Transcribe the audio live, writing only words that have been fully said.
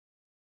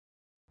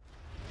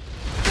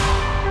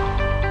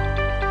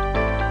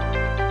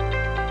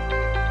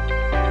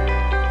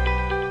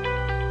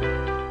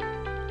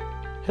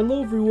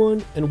Hello,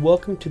 everyone, and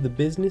welcome to the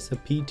Business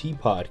of PT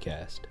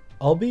podcast.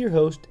 I'll be your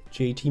host,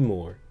 JT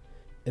Moore.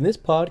 In this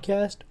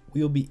podcast,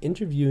 we will be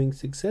interviewing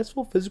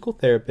successful physical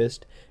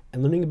therapists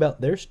and learning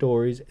about their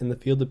stories in the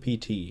field of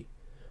PT.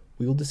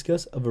 We will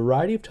discuss a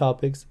variety of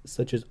topics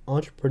such as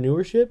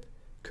entrepreneurship,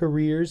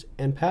 careers,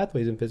 and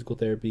pathways in physical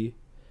therapy,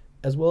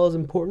 as well as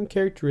important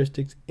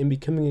characteristics in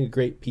becoming a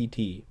great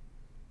PT.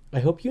 I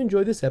hope you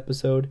enjoyed this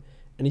episode,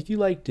 and if you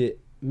liked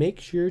it,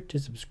 make sure to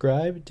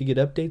subscribe to get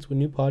updates when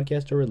new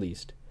podcasts are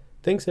released.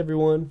 Thanks,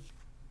 everyone.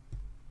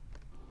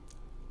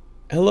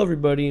 Hello,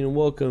 everybody, and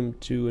welcome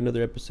to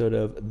another episode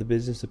of the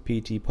Business of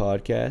PT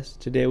podcast.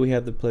 Today, we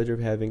have the pleasure of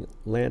having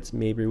Lance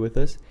Mabry with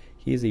us.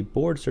 He is a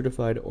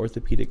board-certified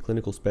orthopedic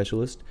clinical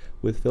specialist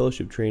with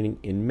fellowship training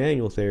in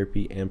manual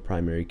therapy and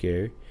primary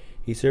care.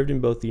 He served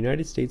in both the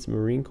United States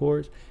Marine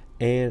Corps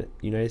and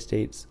United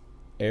States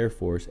Air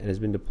Force and has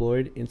been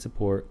deployed in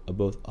support of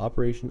both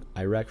Operation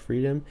Iraq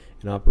Freedom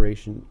and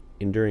Operation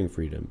Enduring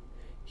Freedom.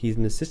 He's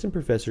an assistant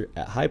professor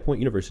at High Point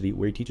University,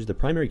 where he teaches the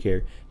primary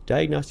care,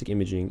 diagnostic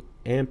imaging,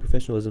 and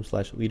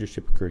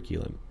professionalism/leadership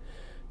curriculum.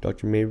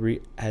 Dr.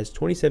 Mabry has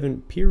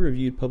 27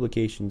 peer-reviewed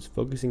publications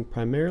focusing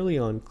primarily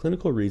on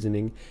clinical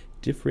reasoning,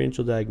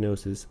 differential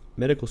diagnosis,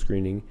 medical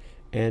screening,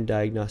 and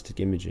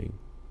diagnostic imaging.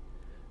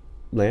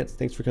 Lance,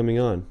 thanks for coming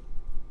on.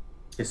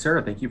 Yes,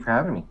 sir. Thank you for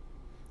having me.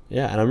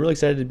 Yeah, and I'm really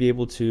excited to be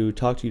able to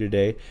talk to you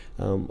today.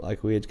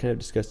 Like we had kind of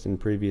discussed in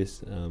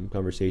previous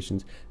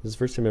conversations, this is the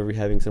first time ever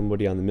having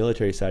somebody on the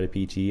military side of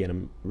PT, and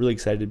I'm really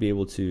excited to be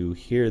able to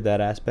hear that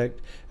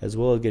aspect, as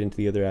well as get into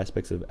the other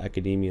aspects of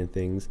academia and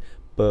things.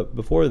 But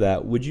before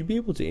that, would you be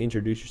able to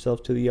introduce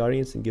yourself to the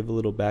audience and give a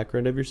little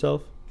background of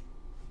yourself?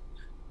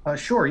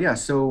 Sure. Yeah.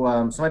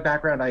 So my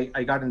background,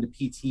 I got into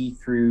PT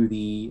through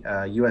the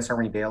U.S.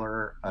 Army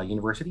Baylor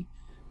University.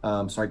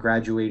 So I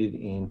graduated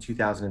in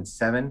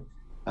 2007.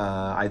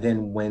 I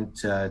then went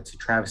to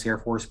Travis Air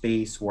Force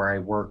Base, where I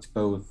worked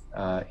both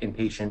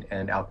inpatient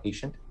and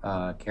outpatient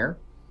care.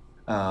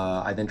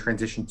 I then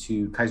transitioned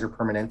to Kaiser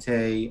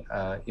Permanente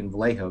in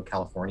Vallejo,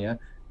 California,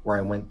 where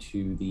I went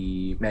to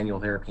the Manual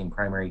Therapy and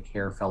Primary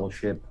Care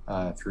Fellowship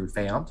through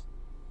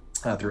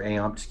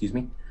AOMT, excuse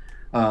me.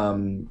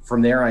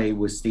 From there, I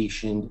was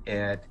stationed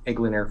at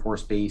Eglin Air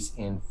Force Base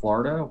in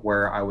Florida,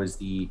 where I was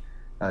the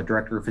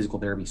Director of Physical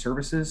Therapy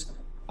Services.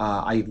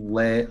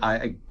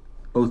 I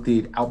both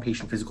did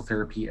outpatient physical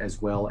therapy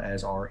as well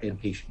as our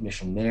inpatient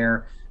mission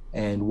there.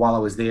 And while I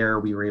was there,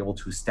 we were able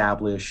to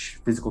establish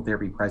physical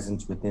therapy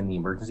presence within the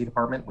emergency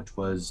department, which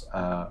was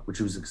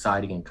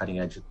exciting and cutting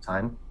edge at the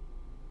time.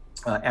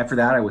 After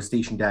that, I was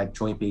stationed at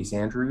Joint Base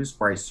Andrews,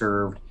 where I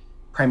served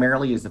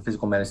primarily as the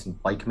physical medicine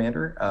flight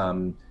commander.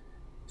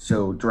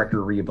 So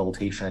director of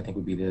rehabilitation, I think,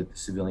 would be the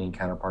civilian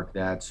counterpart to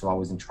that. So I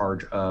was in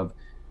charge of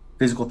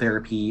physical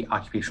therapy,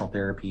 occupational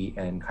therapy,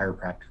 and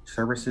chiropractic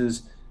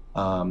services.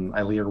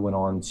 I later went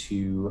on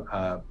to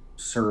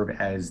serve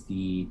as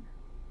the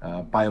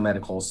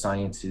biomedical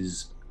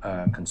sciences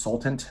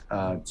consultant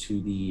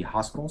to the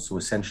hospital. So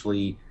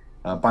essentially,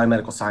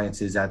 biomedical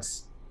sciences,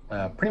 that's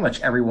pretty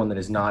much everyone that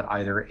is not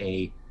either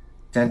a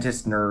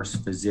dentist, nurse,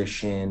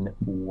 physician,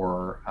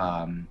 or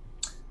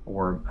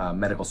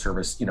medical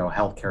service,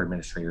 healthcare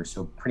administrators.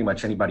 So pretty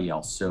much anybody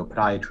else. So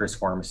podiatrists,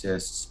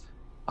 pharmacists,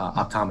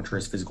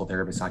 optometrists, physical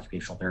therapists,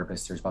 occupational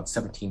therapists. There's about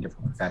 17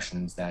 different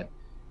professions that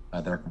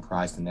are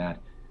comprised in that.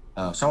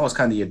 So I was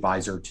kind of the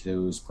advisor to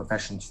those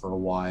professions for a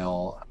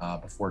while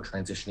before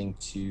transitioning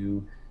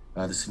to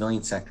the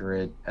civilian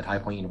sector at High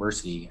Point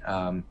University.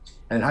 And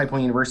at High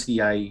Point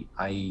University,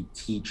 I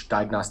teach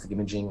diagnostic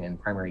imaging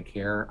and primary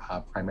care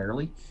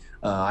primarily.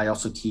 I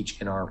also teach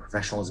in our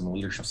professionalism and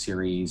leadership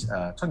series,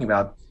 talking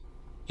about,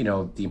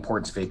 the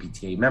importance of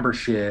APTA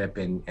membership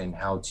and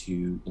how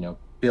to,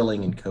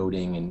 billing and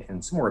coding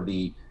and some more of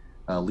the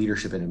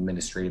leadership and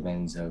administrative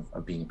ends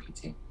of being a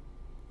PT.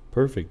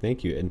 Perfect,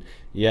 thank you. And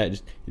yeah,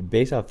 just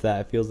based off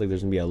that, it feels like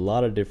there's going to be a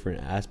lot of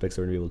different aspects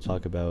that we're going to be able to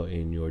talk about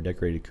in your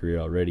decorated career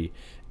already.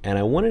 And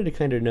I wanted to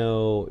kind of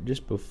know,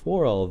 just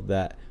before all of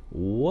that,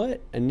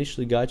 what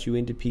initially got you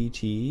into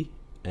PT?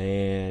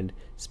 And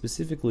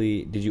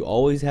specifically, did you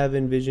always have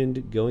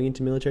envisioned going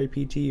into military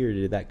PT, or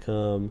did that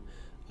come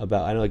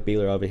about? I know like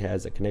Baylor obviously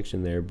has a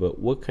connection there, but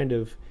what kind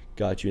of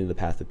got you into the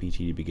path of PT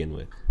to begin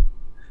with?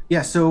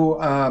 Yeah, so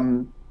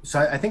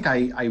I think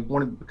I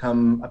wanted to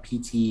become a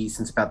PT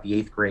since about the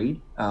 8th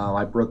grade.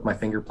 I broke my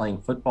finger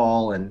playing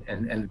football and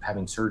ended up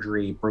having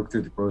surgery, broke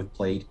through the growth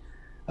plate.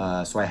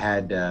 So I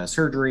had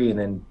surgery, and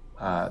then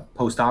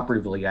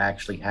post-operatively, I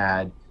actually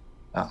had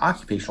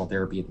occupational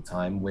therapy at the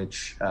time,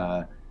 which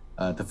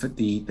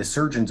the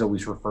surgeons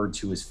always referred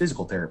to as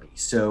physical therapy.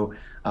 So,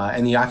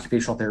 and the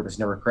occupational therapist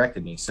never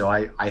corrected me. So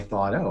I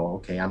thought, oh,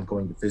 okay, I'm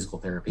going to physical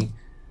therapy.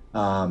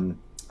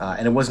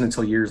 And it wasn't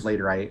until years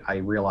later I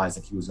realized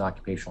that he was an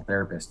occupational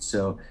therapist.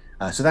 So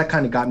that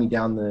kind of got me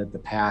down the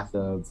path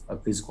of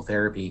physical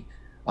therapy.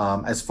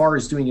 As far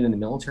as doing it in the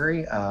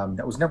military,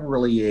 that was never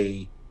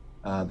really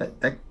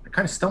that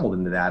kind of stumbled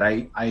into that.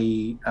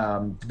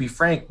 To be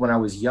frank, when I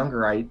was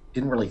younger, I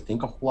didn't really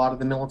think a whole lot of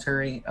the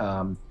military.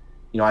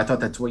 I thought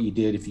that's what you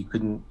did if you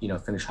couldn't,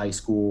 finish high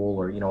school,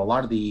 or, a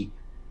lot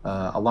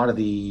of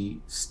the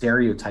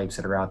stereotypes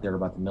that are out there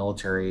about the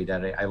military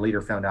that I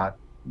later found out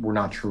were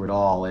not true at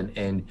all.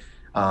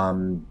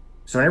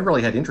 So I never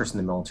really had interest in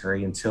the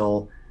military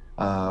until,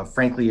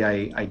 frankly,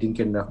 I didn't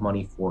get enough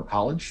money for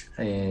college,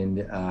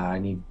 and I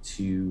needed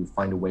to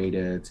find a way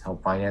to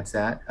help finance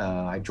that.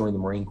 I joined the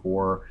Marine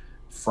Corps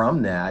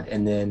from that,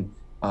 and then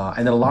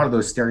a lot of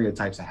those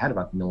stereotypes I had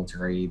about the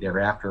military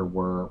thereafter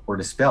were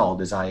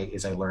dispelled as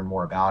I learned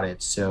more about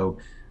it. So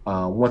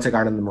once I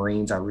got in the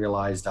Marines, I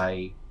realized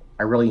I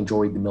really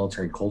enjoyed the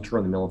military culture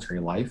and the military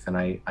life, and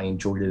I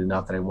enjoyed it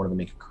enough that I wanted to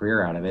make a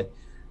career out of it.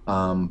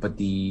 But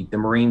the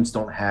Marines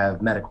don't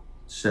have medical,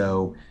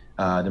 so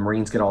the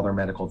Marines get all their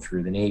medical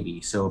through the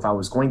Navy. So if I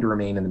was going to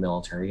remain in the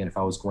military, and if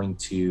I was going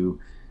to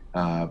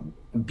uh,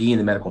 be in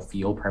the medical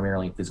field,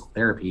 primarily in physical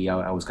therapy,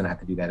 I was going to have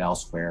to do that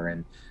elsewhere.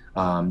 And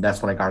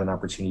that's when I got an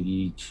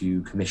opportunity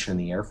to commission in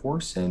the Air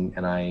Force,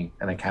 and I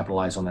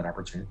capitalized on that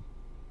opportunity.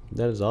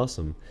 That is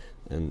awesome,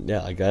 and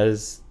yeah, like that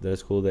is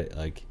cool. That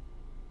like,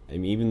 I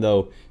mean, even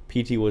though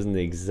PT wasn't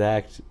the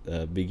exact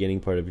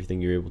beginning part of your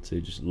thing, you're able to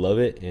just love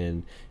it,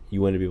 and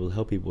you want to be able to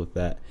help people with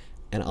that.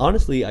 And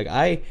honestly, like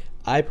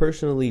I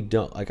personally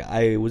don't like.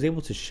 I was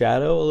able to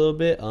shadow a little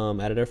bit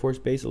at an Air Force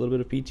base, a little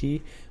bit of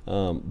PT.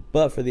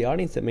 But for the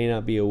audience that may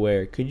not be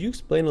aware, could you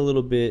explain a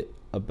little bit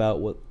about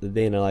what the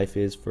day in a life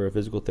is for a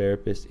physical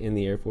therapist in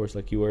the Air Force,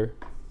 like you were?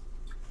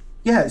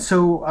 Yeah,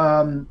 so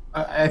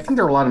I think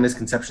there are a lot of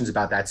misconceptions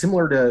about that,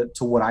 similar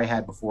to what I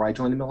had before I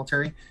joined the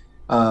military.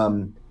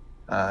 Um,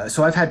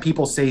 so I've had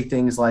people say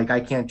things like, "I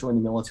can't join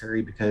the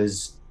military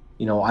because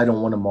I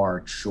don't want to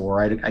march,"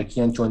 or I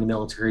can't join the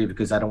military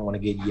because I don't want to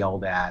get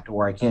yelled at,"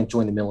 or "I can't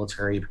join the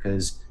military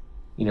because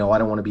I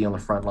don't want to be on the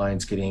front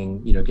lines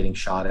getting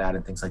shot at,"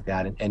 and things like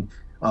that.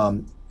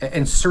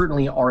 And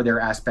certainly, are there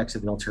aspects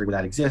of the military where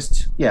that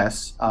exists?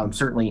 Yes,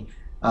 certainly.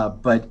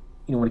 But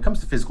when it comes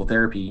to physical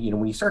therapy,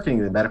 when you start getting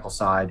to the medical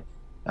side,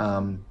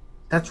 um,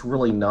 that's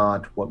really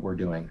not what we're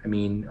doing. I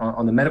mean,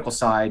 on the medical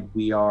side,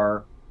 we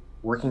are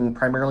working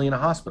primarily in a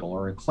hospital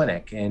or a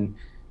clinic, and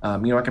I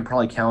can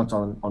probably count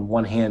on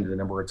one hand the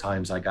number of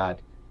times I got,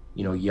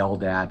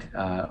 yelled at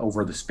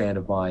over the span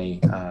of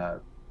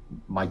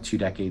my 2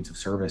 decades of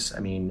service. I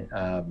mean,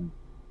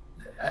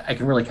 I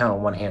can really count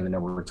on one hand the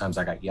number of times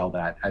I got yelled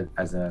at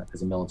as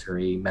a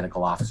military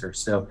medical officer.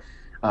 So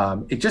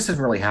it just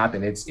doesn't really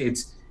happen.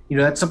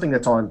 That's something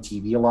that's on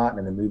TV a lot and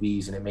in the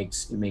movies, and it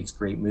makes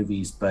great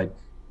movies. But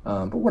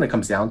when it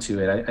comes down to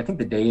it, I think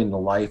the day in the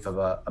life of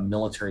a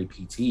military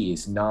PT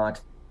is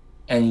not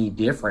any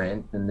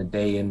different than the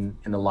day in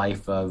the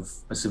life of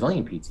a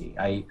civilian PT.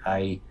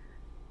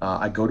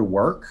 I go to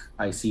work,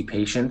 I see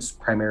patients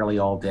primarily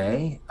all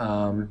day,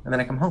 and then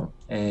I come home.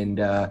 And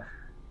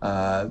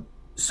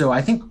so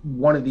I think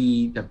one of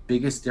the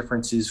biggest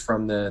differences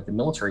from the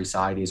military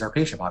side is our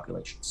patient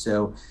population.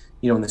 So,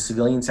 in the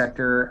civilian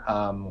sector,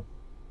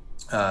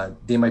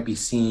 they might be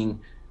seeing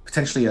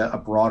potentially a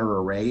broader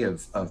array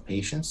of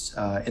patients.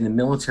 In the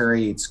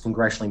military, it's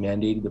congressionally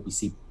mandated that we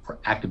see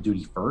active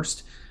duty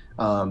first.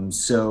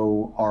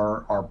 So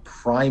our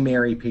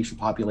primary patient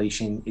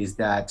population is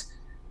that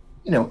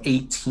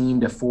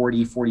 18 to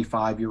 40,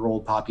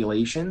 45-year-old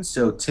population.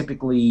 So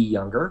typically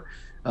younger,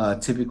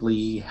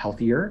 typically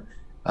healthier,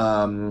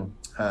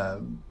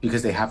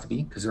 because they have to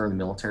be, because they're in the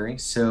military.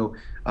 So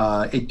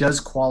it does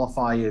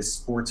qualify as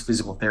sports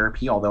physical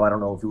therapy, although I don't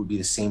know if it would be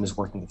the same as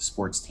working with a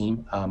sports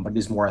team, but it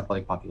is more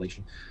athletic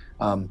population.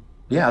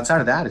 Yeah, outside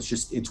of that,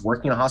 it's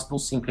working in a hospital,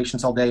 seeing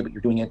patients all day, but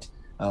you're doing it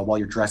while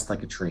you're dressed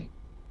like a tree.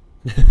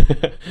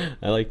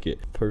 I like it.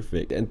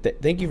 Perfect. And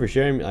thank you for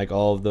sharing like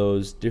all of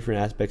those different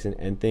aspects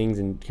and things,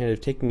 and kind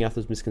of taking off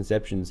those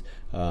misconceptions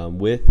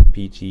with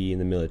PT in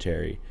the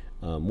military.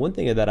 One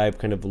thing that I've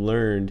kind of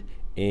learned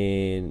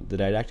in the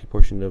didactic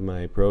portion of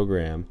my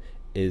program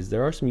is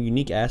there are some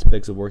unique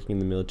aspects of working in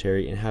the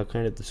military, and how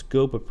kind of the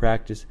scope of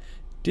practice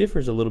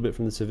differs a little bit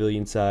from the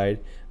civilian side.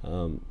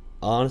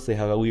 Honestly,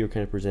 how we were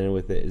kind of presented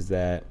with it is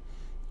that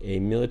a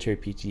military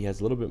PT has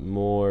a little bit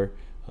more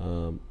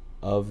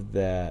of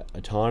that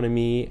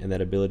autonomy and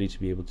that ability to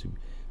be able to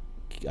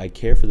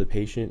care for the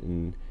patient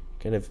and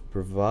kind of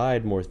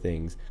provide more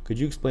things. Could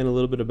you explain a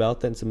little bit about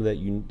that and some of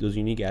those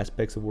unique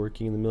aspects of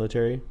working in the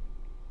military?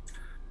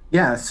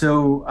 Yeah,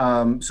 so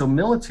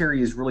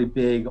military is really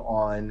big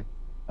on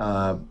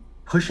uh,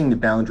 pushing the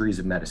boundaries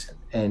of medicine,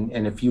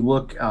 and if you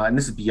look, and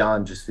this is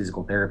beyond just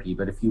physical therapy,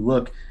 but if you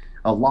look,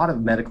 a lot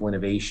of medical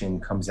innovation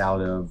comes out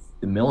of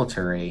the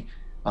military,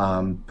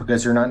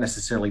 because they're not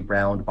necessarily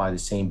bound by the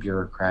same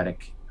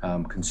bureaucratic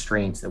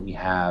constraints that we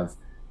have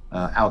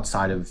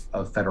outside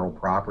of federal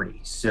property.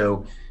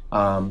 So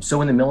in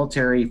the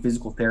military,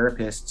 physical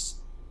therapists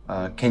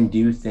can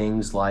do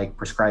things like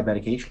prescribe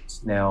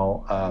medications.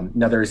 Now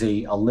there's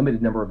a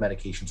limited number of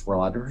medications we're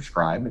allowed to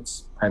prescribe.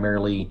 It's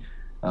primarily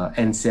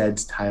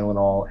NSAIDs,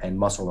 Tylenol, and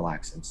muscle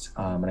relaxants,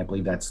 and I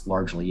believe that's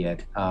largely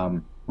it.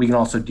 We can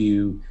also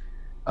do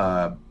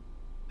uh,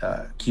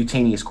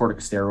 cutaneous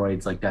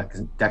corticosteroids like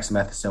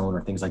dexamethasone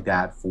or things like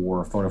that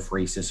for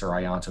phonophoresis or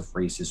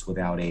iontophoresis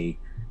without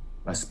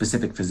a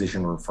specific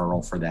physician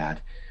referral for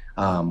that.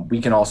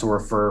 We can also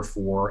refer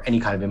for any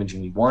kind of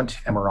imaging we want: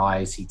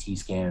 MRI, CT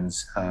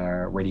scans,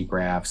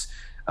 radiographs.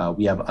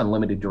 We have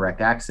unlimited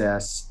direct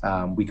access.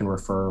 We can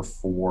refer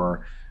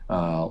for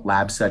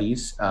lab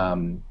studies,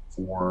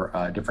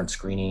 for different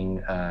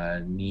screening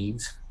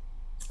needs.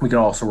 We can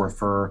also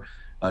refer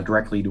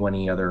directly to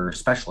any other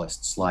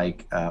specialists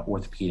like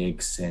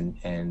orthopedics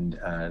and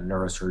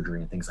neurosurgery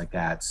and things like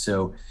that.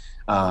 So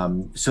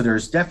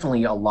there's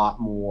definitely a lot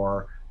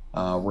more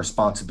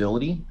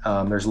responsibility.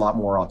 There's a lot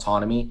more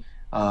autonomy.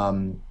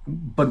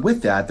 But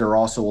with that, there are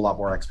also a lot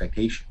more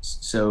expectations.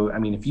 So, I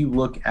mean, if you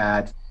look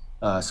at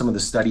some of the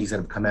studies that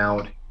have come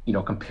out,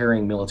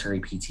 comparing military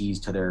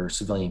PTs to their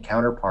civilian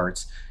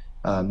counterparts,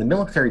 the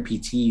military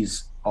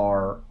PTs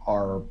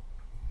are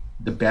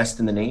the best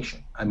in the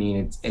nation. I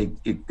mean,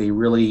 they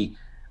really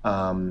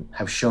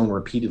have shown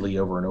repeatedly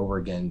over and over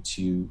again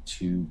to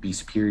be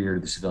superior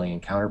to the civilian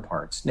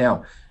counterparts.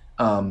 Now,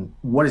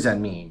 what does that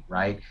mean,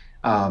 right?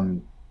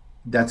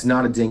 That's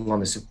not a ding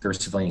on their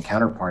civilian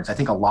counterparts. I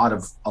think a lot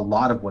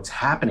of what's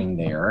happening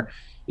there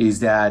is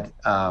that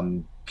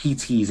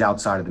PTs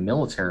outside of the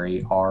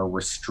military are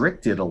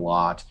restricted a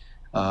lot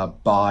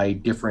by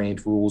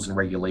different rules and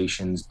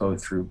regulations,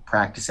 both through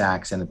practice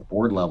acts and at the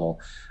board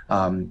level,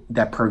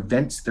 that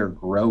prevents their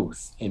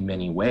growth in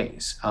many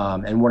ways.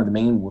 And one of the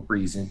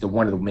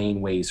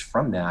main ways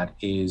from that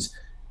is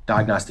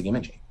diagnostic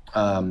imaging.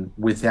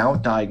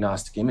 Without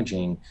diagnostic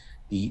imaging,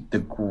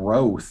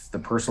 the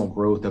personal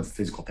growth of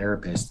physical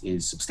therapists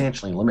is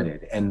substantially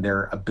limited, and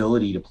their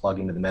ability to plug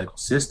into the medical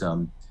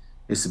system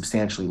is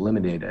substantially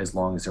limited as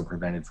long as they're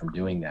prevented from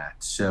doing that.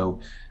 So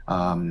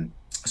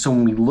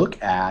when we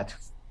look at,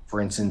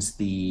 for instance,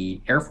 the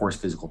Air Force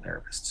physical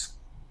therapists,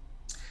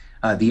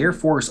 the Air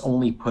Force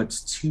only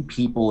puts 2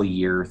 people a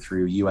year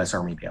through U.S.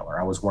 Army Baylor.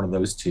 I was one of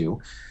those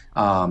two.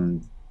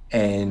 And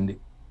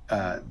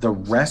the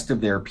rest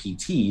of their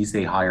PTs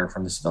they hire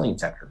from the civilian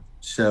sector.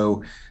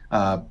 So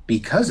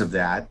because of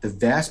that, the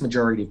vast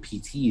majority of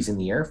PTs in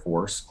the Air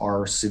Force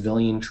are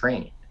civilian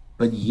trained,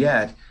 but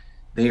yet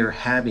they are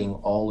having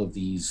all of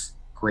these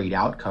great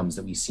outcomes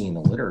that we see in the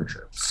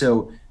literature.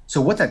 So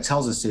what that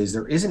tells us is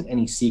there isn't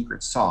any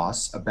secret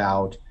sauce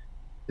about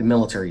the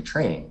military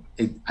training.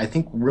 I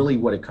think really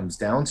what it comes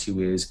down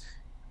to is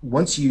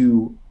once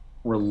you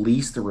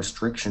release the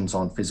restrictions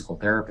on physical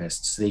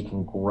therapists, they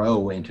can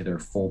grow into their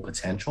full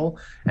potential.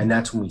 And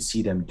that's when we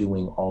see them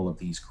doing all of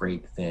these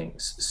great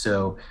things.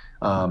 So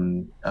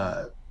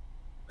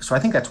I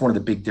think that's one of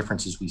the big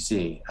differences we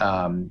see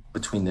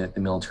between the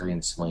military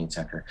and the civilian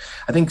sector.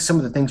 I think some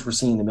of the things we're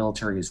seeing in the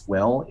military as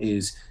well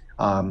is,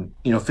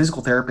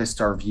 physical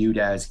therapists are viewed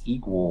as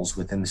equals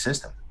within the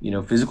system.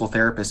 Physical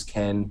therapists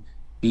can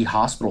be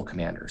hospital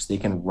commanders. They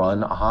can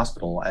run a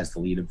hospital as the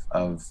lead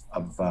of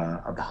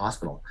the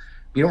hospital.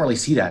 You don't really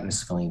see that in the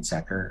civilian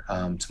sector,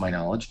 to my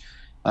knowledge.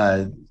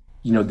 They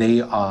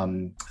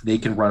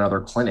can run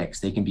other clinics.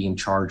 They can be in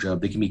charge of.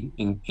 They can be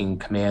in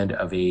command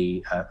of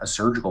a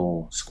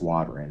surgical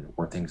squadron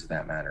or things of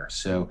that matter.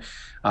 So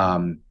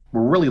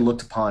we're really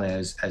looked upon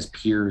as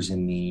peers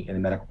in the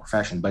medical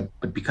profession. But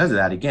because of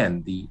that,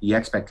 again, the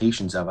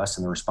expectations of us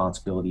and the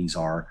responsibilities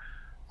are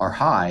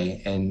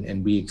high,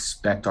 and we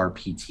expect our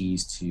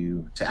PTs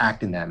to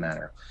act in that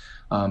manner.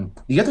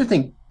 The other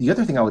thing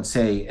I would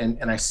say,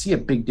 and I see a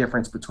big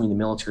difference between the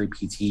military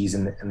PTs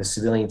and the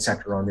civilian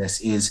sector on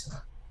this, is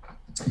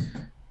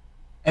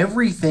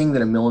everything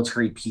that a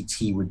military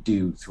PT would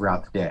do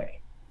throughout the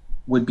day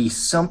would be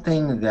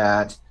something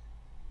that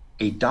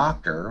a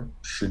doctor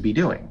should be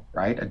doing,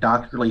 right? A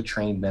doctorally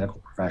trained medical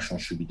professional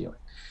should be doing.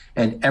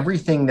 And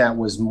everything that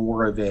was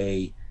more of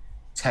a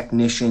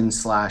technician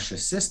slash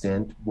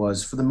assistant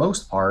was for the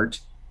most part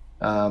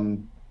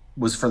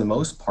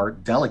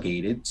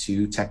delegated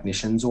to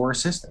technicians or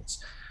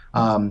assistants.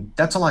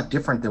 That's a lot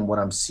different than what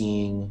I'm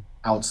seeing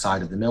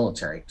outside of the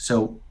military.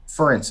 So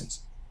for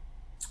instance,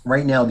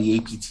 right now the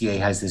APTA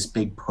has this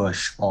big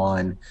push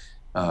on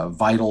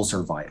vitals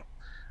are vital.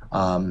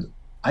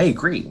 I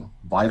agree,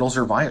 vitals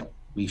are vital.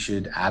 We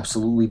should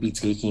absolutely be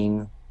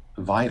taking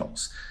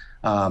vitals.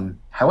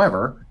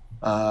 However,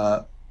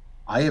 I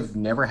have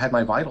never had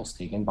my vitals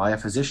taken by a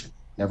physician,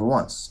 never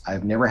once.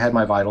 I've never had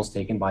my vitals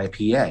taken by a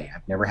PA.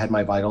 I've never had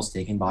my vitals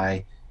taken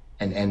by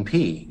an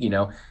NP.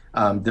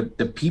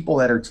 The people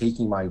that are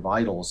taking my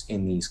vitals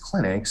in these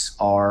clinics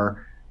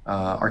are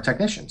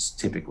technicians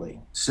typically.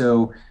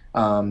 So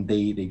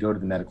they go to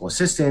the medical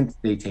assistant,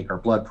 they take our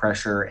blood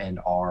pressure and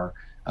our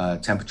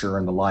temperature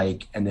and the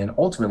like, and then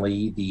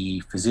ultimately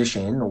the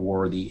physician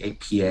or the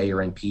PA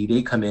or NP,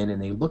 they come in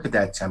and they look at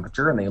that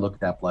temperature and they look at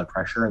that blood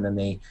pressure, and then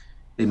they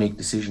make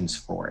decisions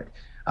for it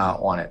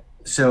on it.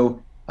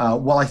 So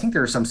while I think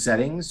there are some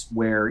settings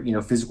where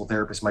physical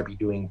therapists might be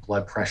doing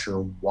blood pressure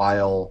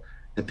while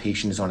the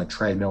patient is on a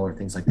treadmill or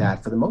things like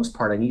that, for the most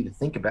part, I think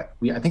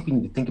we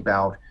need to think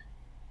about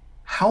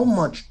how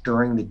much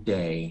during the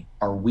day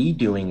are we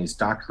doing as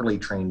doctorally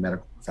trained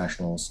medical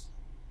professionals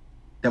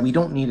that we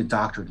don't need a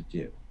doctor to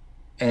do.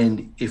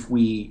 And if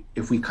we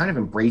kind of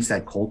embrace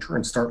that culture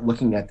and start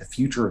looking at the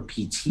future of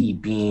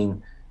PT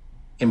being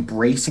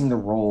embracing the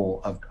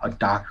role of a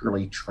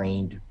doctorally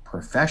trained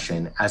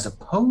profession as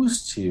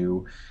opposed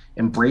to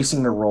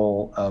embracing the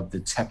role of the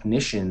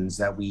technicians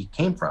that we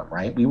came from,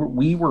 right?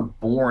 We were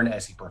born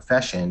as a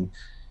profession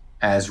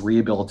as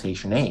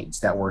rehabilitation aides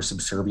that were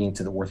subservient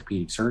to the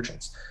orthopedic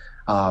surgeons.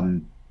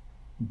 Um,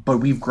 but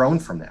we've grown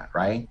from that,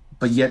 right?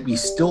 But yet we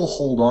still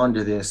hold on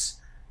to this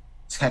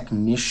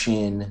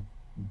technician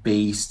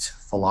based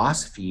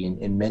philosophy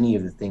in many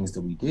of the things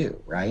that we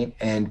do, right?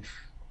 And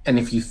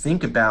if you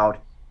think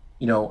about,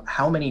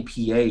 how many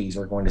PAs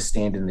are going to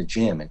stand in the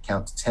gym and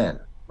count to 10,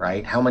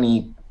 right? How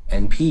many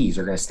NPs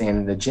are going to stand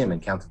in the gym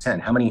and count to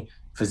 10? How many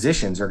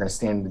physicians are going to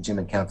stand in the gym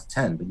and count to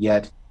 10? But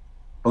yet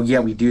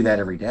we do that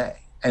every day.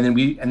 And then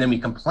we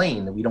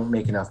complain that we don't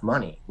make enough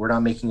money. We're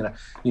not making enough,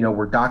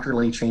 we're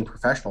doctorally trained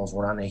professionals,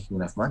 we're not making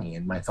enough money.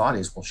 And my thought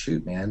is, well,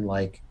 shoot, man,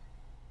 like,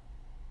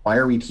 why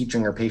are we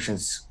teaching our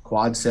patients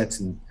quad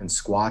sets and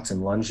squats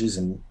and lunges?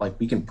 And like,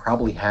 we can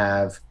probably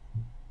have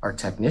our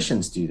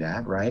technicians do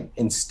that, right?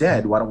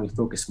 Instead, why don't we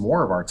focus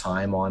more of our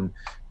time on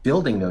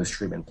building those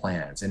treatment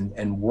plans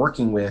and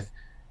working with,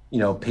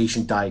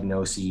 patient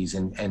diagnoses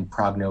and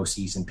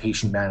prognoses and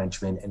patient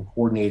management and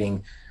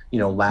coordinating,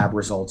 lab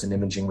results and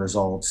imaging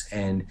results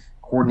and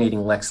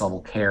coordinating Lex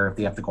level care if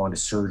they have to go into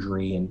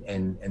surgery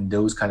and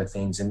those kind of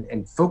things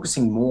and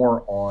focusing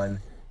more on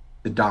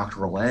the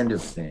doctoral end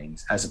of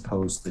things as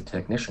opposed to the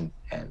technician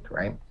end,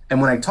 right? And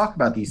when I talk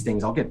about these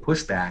things, I'll get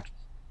pushback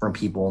from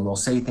people and they'll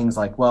say things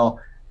like, well,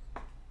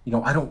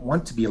 I don't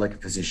want to be like a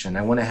physician.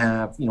 I want to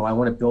have, I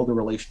want to build a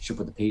relationship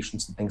with the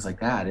patients and things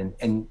like that.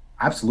 And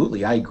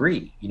absolutely, I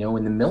agree.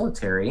 In the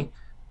military,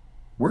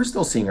 we're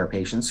still seeing our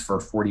patients for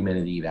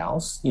 40-minute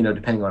evals,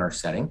 depending on our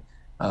setting,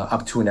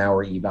 up to an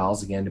hour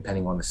evals, again,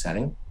 depending on the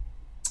setting.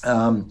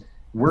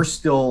 We're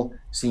still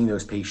seeing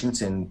those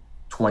patients in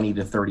 20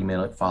 to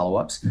 30-minute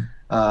follow-ups.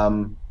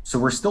 So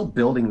we're still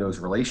building those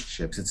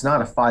relationships. It's not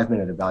a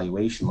 5-minute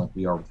evaluation like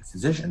we are with the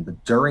physician,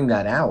 but during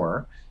that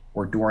hour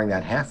or during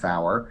that half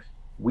hour,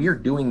 we are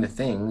doing the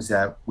things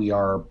that we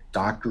are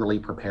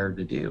doctorally prepared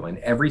to do. And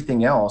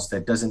everything else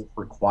that doesn't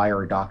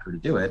require a doctor to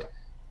do it,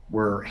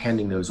 we're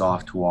handing those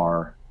off to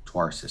our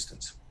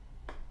assistants.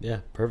 Yeah,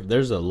 perfect.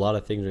 There's a lot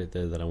of things right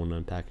there that I want to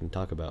unpack and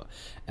talk about,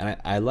 and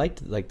I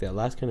liked like that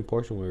last kind of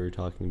portion we were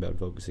talking about and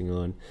focusing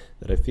on.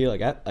 That I feel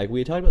like we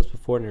had talked about this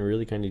before, and it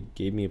really kind of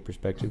gave me a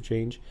perspective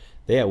change.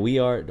 That, yeah, we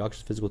are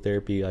doctors of physical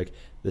therapy. Like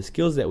the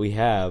skills that we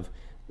have,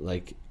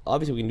 like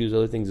obviously we can do those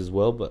other things as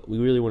well, but we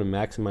really want to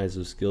maximize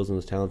those skills and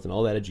those talents and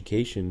all that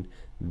education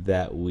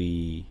that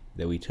we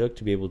took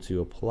to be able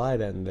to apply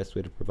that in the best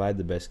way to provide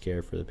the best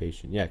care for the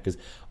patient. Yeah, because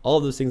all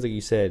of those things, like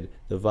you said,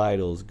 the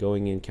vitals,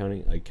 going in,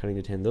 counting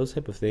to 10, those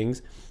type of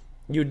things,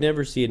 you would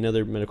never see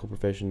another medical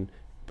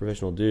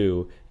professional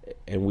do,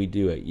 and we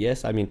do it.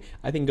 Yes, I mean,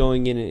 I think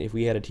going in, if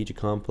we had to teach a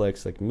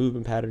complex like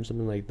movement pattern,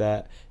 something like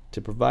that,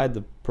 to provide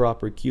the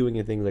proper cueing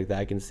and things like that,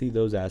 I can see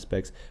those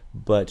aspects,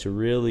 but to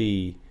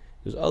really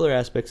there's other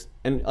aspects,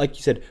 and like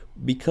you said,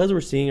 because we're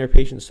seeing our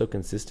patients so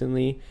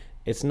consistently,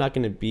 it's not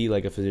going to be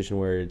like a physician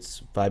where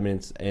it's 5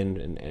 minutes in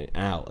and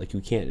out. Like, we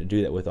can't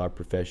do that with our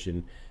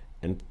profession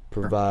and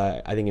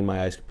provide, I think in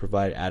my eyes,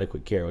 provide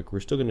adequate care. Like,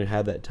 we're still going to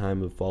have that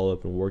time of follow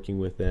up and working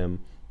with them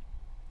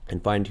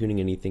and fine tuning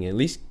anything, at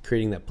least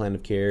creating that plan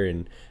of care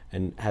and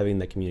having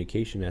that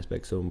communication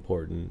aspect so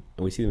important.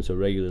 And we see them so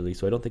regularly,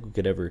 so I don't think we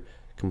could ever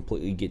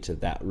completely get to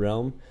that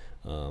realm.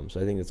 So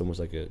I think it's almost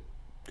like a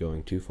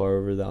going too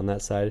far on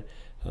that side.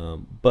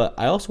 But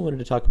I also wanted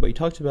to talk about, you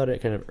talked about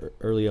it kind of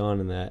early on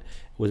in that,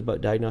 was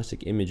about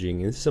diagnostic imaging.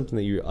 And this is something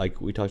that you're,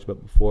 like we talked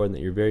about before, and that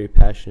you're very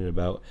passionate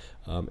about,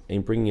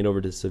 and bringing it over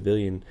to the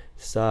civilian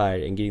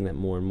side and getting that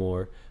more and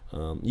more.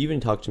 You even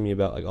talked to me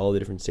about like all the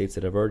different states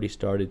that have already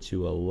started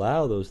to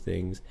allow those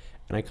things.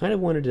 And I kind of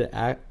wanted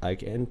to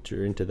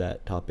enter into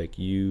that topic.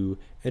 You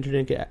entered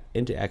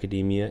into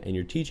academia and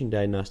you're teaching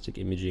diagnostic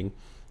imaging.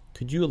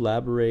 Could you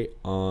elaborate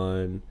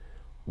on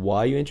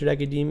why you entered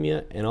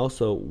academia, and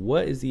also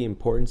what is the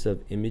importance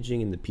of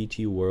imaging in the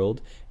PT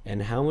world,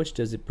 and how much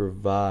does it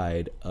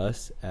provide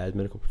us as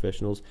medical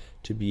professionals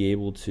to be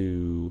able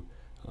to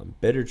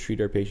better treat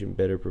our patient,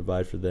 better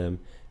provide for them,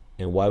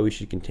 and why we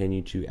should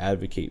continue to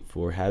advocate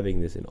for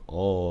having this in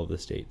all of the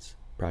states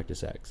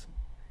practice acts?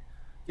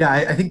 Yeah,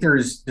 I think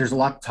there's a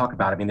lot to talk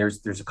about. I mean,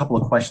 there's a couple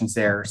of questions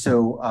there.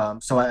 So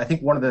I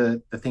think one of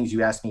the things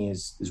you asked me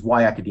is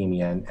why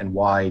academia and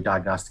why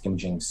diagnostic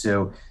imaging.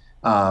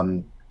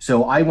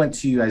 So I went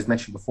to, as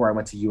mentioned before, I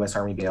went to U.S.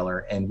 Army Baylor,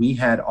 and we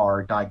had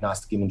our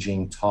diagnostic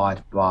imaging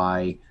taught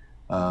by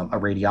a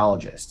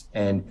radiologist.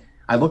 And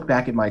I look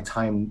back at my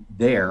time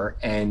there,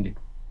 and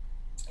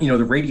the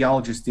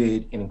radiologist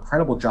did an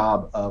incredible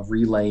job of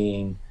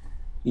relaying,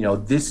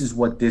 this is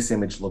what this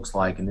image looks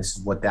like, and this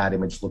is what that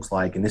image looks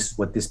like, and this is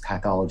what this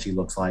pathology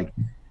looks like.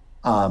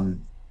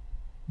 Um,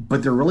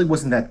 but there really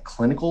wasn't that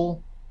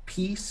clinical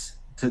piece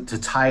to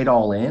tie it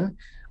all in.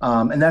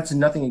 And that's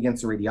nothing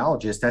against the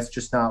radiologist. That's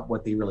just not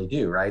what they really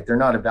do, right? They're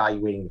not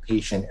evaluating the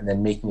patient and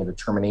then making a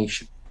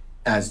determination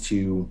as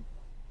to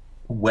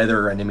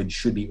whether an image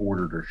should be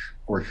ordered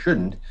or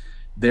shouldn't.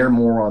 They're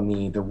more on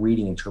the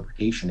reading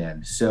interpretation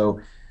end. So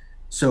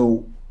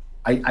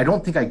I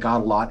don't think I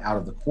got a lot out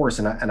of the course,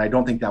 and I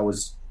don't think that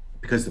was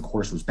because the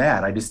course was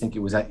bad. I just think it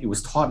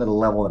was taught at a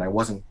level that I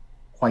wasn't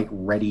quite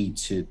ready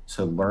to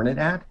learn it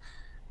at.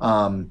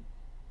 Um,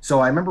 so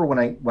I remember when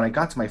I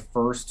got to my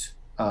first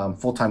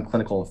full time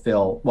clinical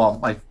fill, well,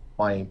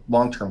 my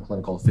long term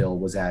clinical fill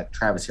was at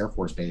Travis Air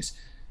Force Base.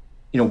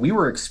 We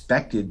were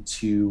expected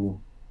to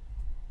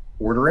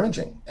order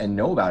imaging and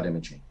know about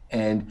imaging.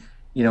 And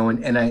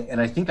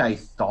I think I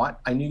thought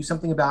I knew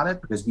something about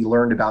it because we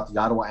learned about the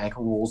Ottawa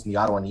ankle rules and the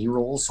Ottawa knee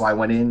rules. So I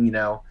went in,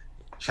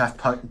 chef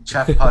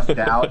puffed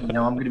out, I'm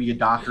going to be a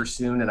doctor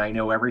soon and I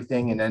know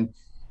everything. And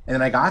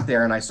then I got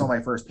there and I saw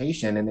my first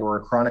patient and they were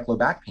a chronic low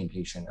back pain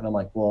patient. And I'm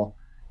like, well,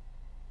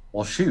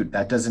 shoot,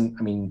 that doesn't,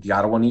 I mean, the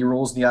Ottawa knee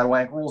rules and the Ottawa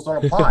ankle rules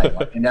don't apply.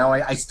 And now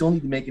I still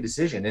need to make a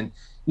decision. And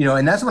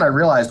that's when I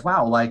realized,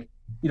 wow,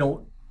 you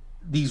know,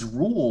 these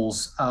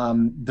rules,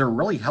 they're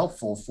really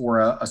helpful for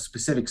a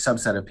specific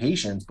subset of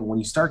patients. But when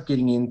you start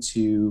getting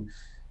into,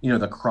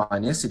 the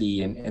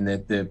chronicity and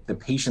the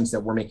patients that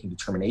we're making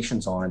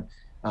determinations on,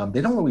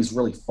 they don't always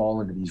really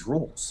fall into these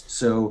rules.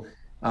 So,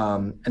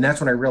 and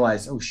that's when I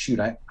realized, oh, shoot,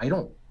 I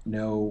don't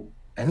know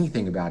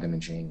anything about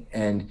imaging.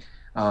 And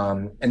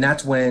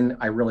that's when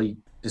I really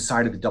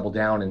decided to double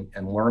down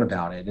and learn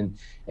about it.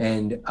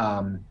 And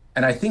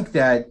I think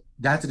that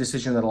that's a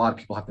decision that a lot of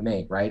people have to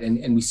make, right?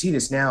 And we see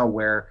this now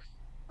where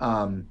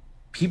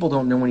people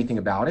don't know anything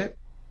about it,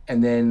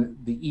 and then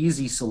the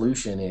easy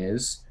solution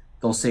is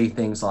they'll say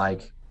things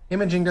like,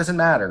 "Imaging doesn't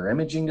matter.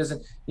 Imaging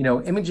doesn't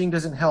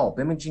help.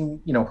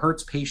 Imaging,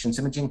 hurts patients.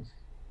 Imaging."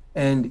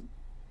 And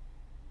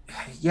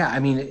yeah, I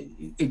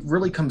mean, it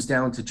really comes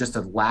down to just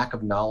a lack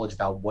of knowledge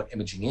about what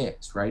imaging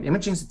is, right?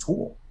 Imaging is a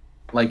tool.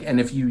 And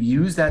if you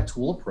use that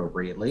tool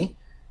appropriately,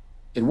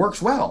 it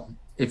works well.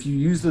 If you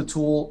use the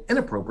tool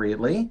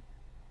inappropriately,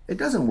 it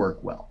doesn't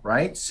work well,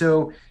 right?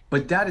 So,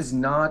 but that is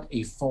not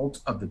a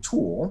fault of the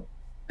tool.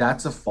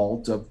 That's a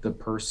fault of the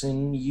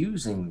person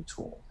using the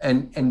tool.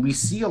 And we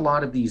see a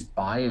lot of these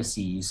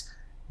biases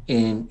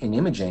in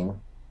imaging,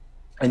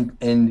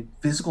 and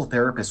physical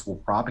therapists will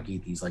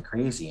propagate these like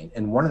crazy.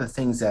 And one of the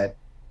things that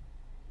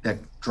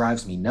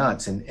drives me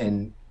nuts,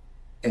 and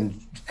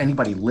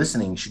anybody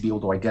listening should be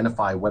able to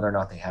identify whether or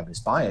not they have this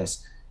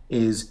bias,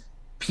 is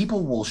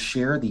people will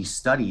share these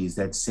studies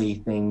that say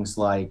things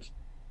like,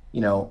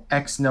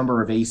 X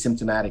number of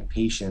asymptomatic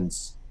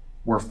patients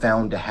were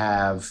found to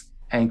have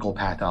ankle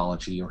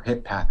pathology or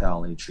hip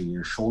pathology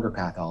or shoulder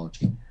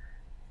pathology.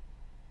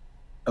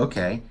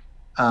 Okay.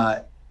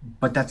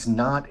 But that's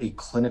not a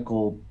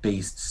clinical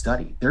based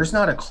study. There's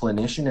not a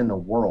clinician in the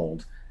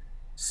world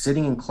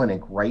sitting in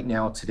clinic right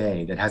now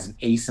today that has an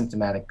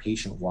asymptomatic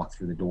patient walk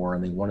through the door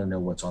and they want to know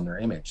what's on their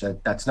image.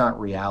 That's not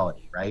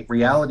reality, right?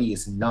 Reality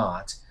is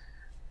not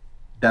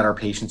that our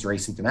patients are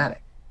asymptomatic.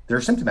 They're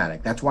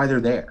symptomatic. That's why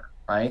they're there,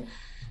 right?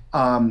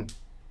 And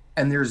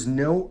there's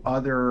no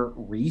other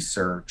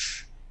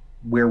research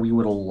where we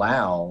would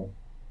allow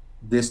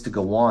this to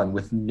go on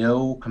with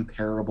no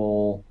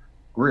comparable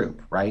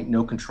group, right?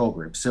 No control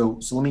group. So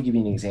let me give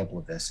you an example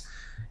of this.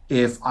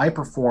 If I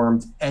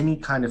performed any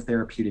kind of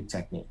therapeutic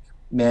technique,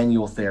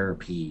 manual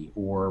therapy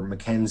or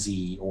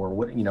McKenzie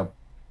or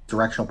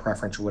directional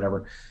preference or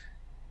whatever,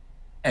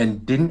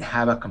 and didn't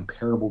have a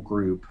comparable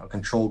group, a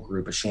control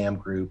group, a sham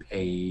group,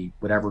 a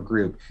whatever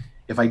group,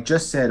 if I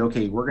just said,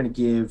 okay, we're going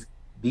to give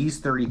these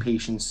 30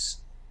 patients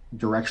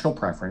directional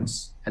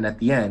preference, and at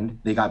the end,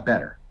 they got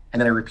better.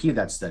 And then I repeated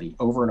that study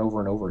over and over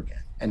and over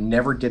again, and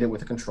never did it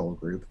with a control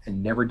group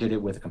and never did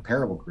it with a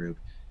comparable group.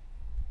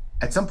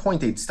 At some point,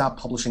 they'd stop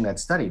publishing that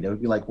study. They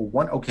would be like,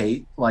 well,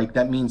 okay, like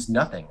that means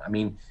nothing. I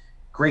mean,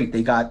 great,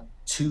 they got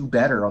 2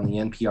 better on the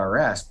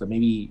NPRS, but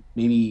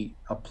maybe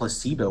a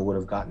placebo would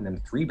have gotten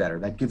them 3 better.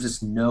 That gives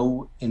us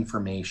no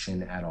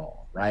information at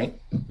all, right?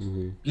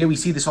 Mm-hmm. Yeah, we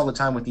see this all the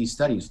time with these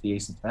studies, the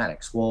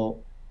asymptomatics.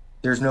 Well,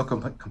 there's no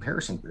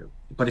comparison group.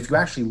 But if you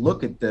actually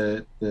look at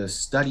the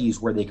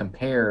studies where they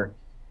compare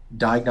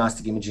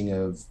diagnostic imaging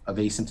of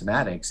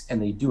asymptomatics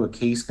and they do a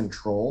case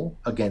control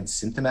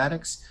against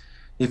symptomatics,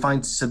 they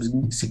find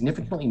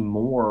significantly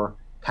more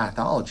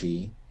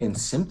pathology in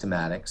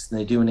symptomatics than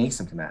they do in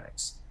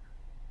asymptomatics.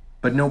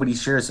 But nobody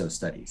shares those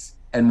studies.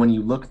 And when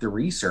you look at the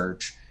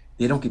research,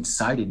 they don't get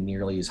cited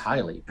nearly as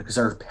highly because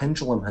our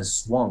pendulum has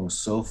swung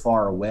so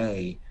far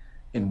away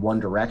in one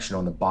direction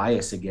on the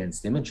bias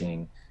against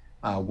imaging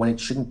when it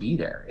shouldn't be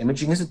there.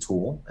 Imaging is a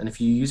tool, and if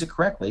you use it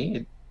correctly,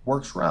 it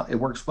works well. It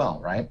works well,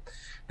 right?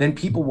 Then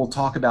people will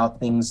talk about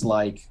things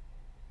like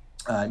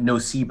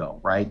nocebo,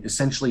 right?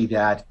 Essentially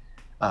that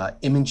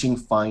imaging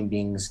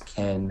findings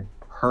can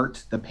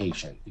hurt the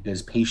patient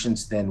because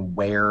patients then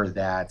wear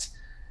that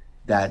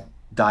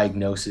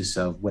diagnosis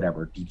of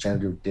whatever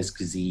degenerative disc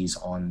disease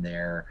on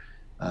their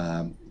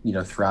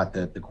throughout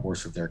the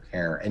course of their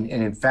care. And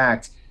in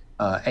fact,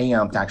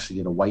 AAMP actually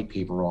did a white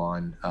paper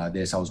on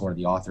this. I was one of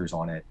the authors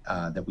on it,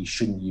 that we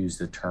shouldn't use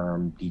the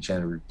term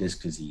degenerative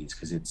disc disease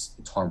because it's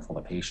harmful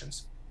to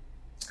patients.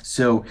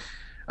 So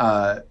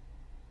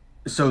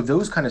So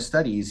those kind of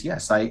studies,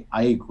 yes, I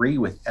agree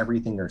with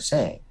everything they're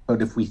saying.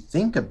 But if we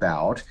think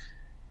about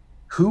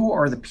who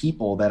are the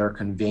people that are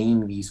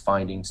conveying these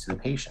findings to the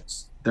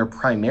patients, they're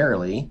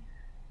primarily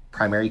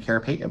primary care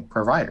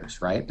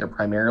providers, right? They're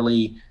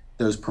primarily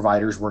those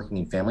providers working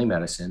in family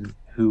medicine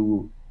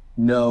who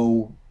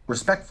know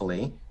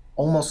respectfully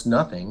almost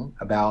nothing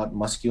about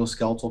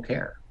musculoskeletal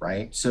care,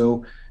 right?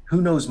 So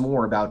who knows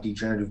more about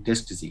degenerative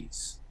disc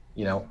disease?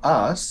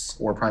 Us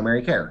or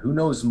primary care. Who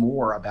knows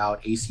more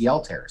about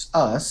ACL tears?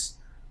 Us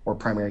or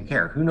primary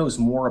care. Who knows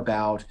more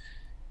about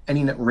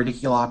any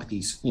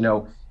radiculopathies,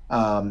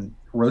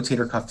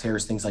 rotator cuff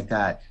tears, things like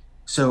that.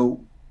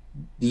 So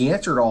the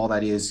answer to all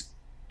that is,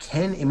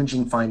 can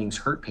imaging findings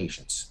hurt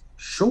patients?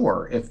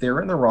 Sure, if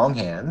they're in the wrong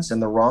hands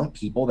and the wrong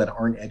people that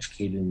aren't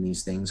educated in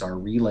these things are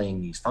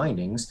relaying these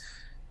findings,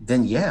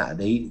 then yeah,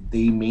 they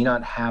may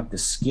not have the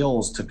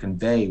skills to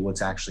convey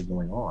what's actually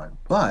going on.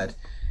 But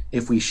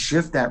if we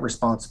shift that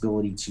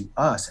responsibility to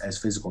us as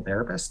physical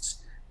therapists,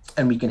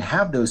 and we can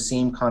have those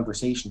same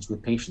conversations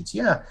with patients,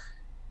 yeah,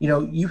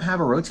 you have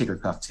a rotator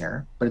cuff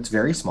tear, but it's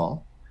very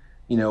small.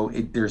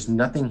 There's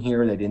nothing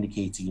here that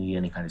indicates you need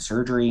any kind of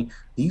surgery.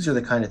 These are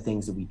the kind of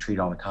things that we treat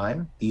all the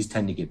time. These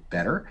tend to get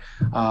better.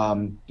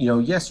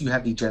 Yes, you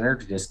have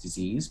degenerative disc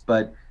disease,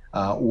 but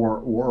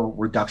or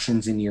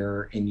reductions in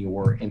your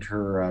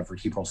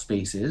intervertebral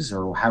spaces,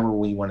 or however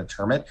we want to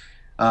term it.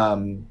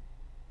 Um,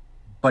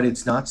 but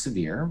it's not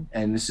severe.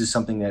 And this is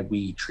something that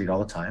we treat all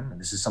the time. And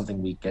this is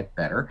something we get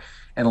better.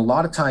 And a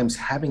lot of times,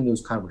 having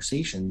those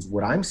conversations,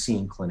 what I'm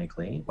seeing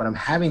clinically, when I'm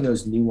having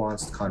those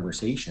nuanced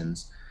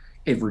conversations,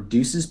 it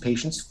reduces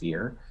patients'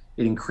 fear,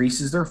 it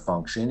increases their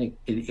function,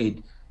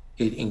 it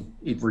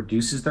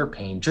reduces their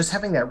pain. Just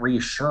having that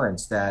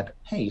reassurance that,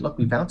 hey, look,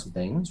 we found some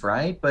things,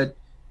 right? But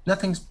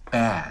nothing's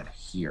bad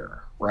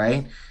here,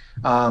 right?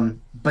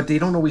 But they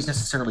don't always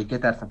necessarily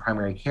get that from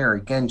primary care.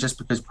 Again, just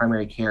because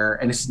primary care,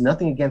 and it's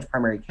nothing against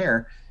primary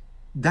care,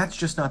 that's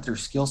just not their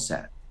skill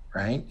set,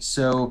 right?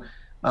 So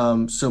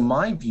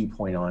my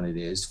viewpoint on it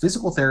is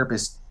physical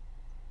therapists,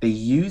 they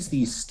use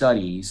these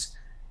studies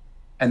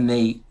and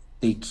they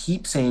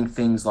keep saying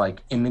things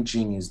like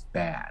imaging is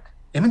bad.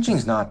 Imaging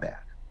is not bad.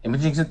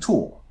 Imaging is a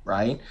tool,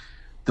 right?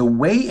 The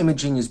way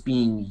imaging is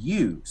being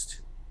used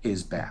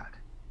is bad,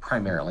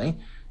 primarily.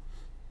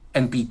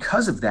 And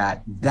because of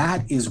that,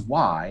 that is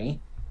why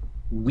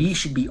we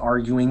should be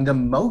arguing the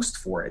most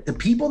for it. The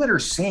people that are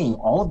saying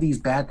all of these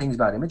bad things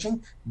about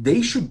imaging,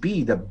 they should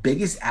be the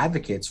biggest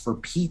advocates for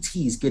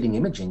PTs getting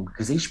imaging,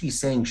 because they should be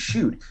saying,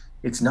 shoot,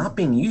 it's not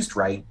being used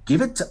right.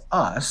 Give it to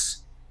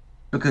us,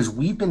 because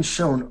we've been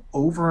shown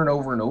over and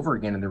over and over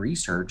again in the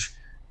research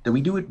that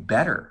we do it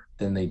better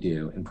than they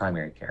do in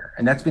primary care.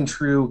 And that's been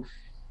true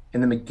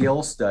in the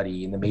McGill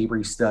study, in the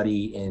Mabry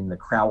study, in the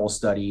Crowell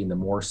study, in the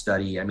Moore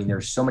study. I mean,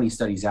 there's so many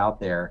studies out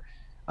there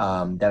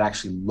that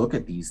actually look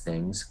at these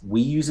things.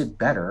 We use it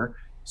better.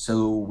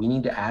 So we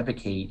need to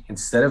advocate,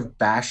 instead of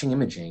bashing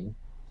imaging,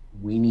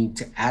 we need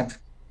to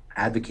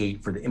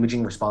advocate for the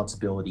imaging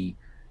responsibility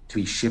to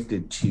be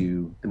shifted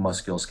to the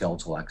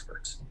musculoskeletal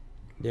experts.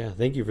 Yeah,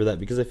 thank you for that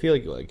because I feel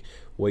like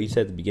what you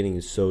said at the beginning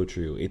is so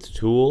true. It's a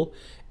tool,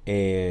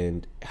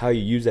 and how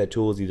you use that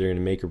tool is either going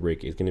to make or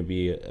break. It's going to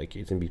be like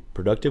it's going to be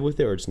productive with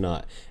it or it's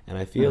not. And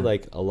I feel Mhm.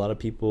 like a lot of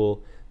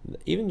people,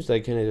 even just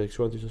like kind of like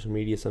scrolling through social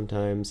media,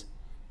 sometimes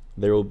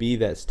there will be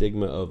that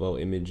stigma of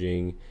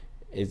imaging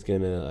is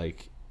going to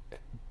like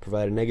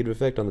provide a negative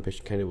effect on the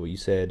patient. Kind of what you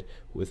said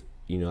with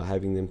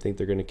having them think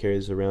they're going to carry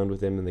this around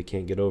with them and they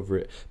can't get over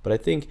it. But I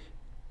think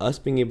us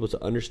being able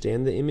to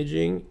understand the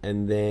imaging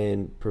and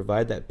then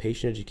provide that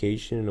patient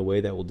education in a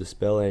way that will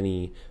dispel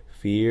any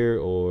fear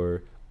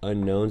or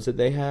unknowns that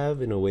they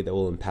have in a way that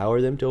will empower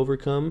them to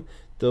overcome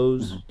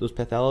Mhm. those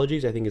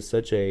pathologies, I think is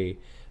such a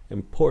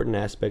important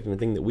aspect and a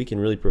thing that we can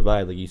really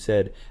provide, like you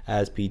said,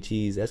 as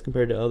PTs as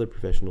compared to other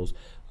professionals.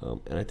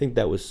 And I think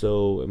that was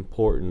so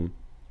important.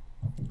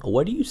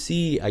 What do you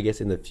see, I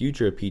guess, in the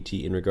future of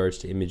PT in regards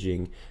to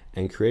imaging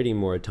and creating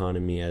more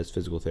autonomy as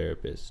physical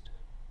therapists?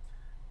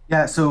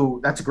 Yeah, so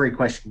that's a great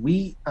question.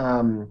 We're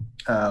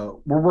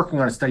working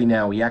on a study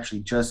now. We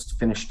actually just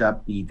finished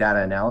up the data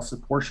analysis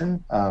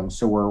portion.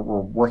 So we're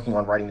working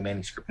on writing the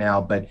manuscript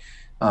now. But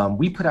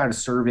we put out a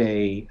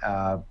survey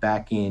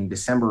back in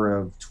December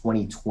of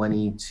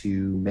 2020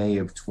 to May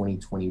of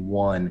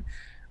 2021,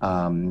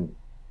 um,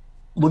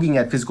 looking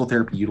at physical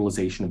therapy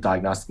utilization of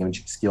diagnostic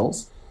imaging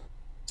skills.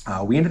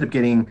 We ended up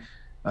getting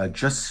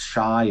just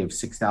shy of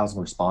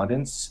 6,000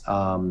 respondents.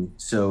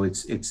 So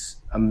it's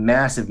a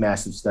massive,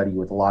 massive study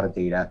with a lot of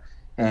data.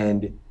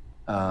 And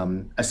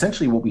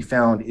essentially, what we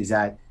found is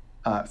that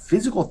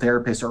physical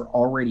therapists are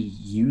already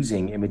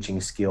using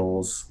imaging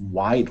skills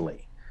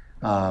widely.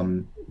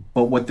 Um,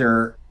 but what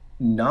they're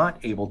not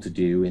able to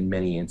do in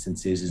many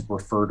instances is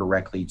refer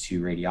directly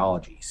to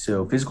radiology.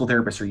 So physical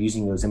therapists are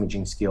using those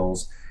imaging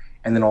skills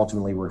and then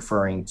ultimately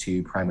referring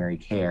to primary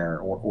care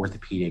or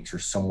orthopedics or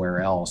somewhere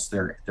else.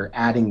 They're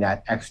adding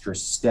that extra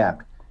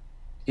step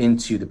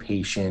into the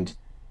patient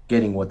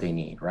getting what they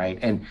need, right?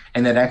 And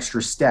that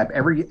extra step,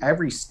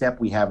 every step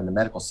we have in the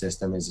medical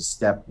system is a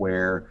step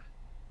where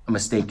a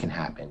mistake can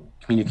happen,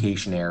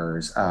 communication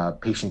errors,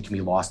 patient can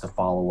be lost to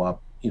follow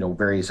up,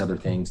 various other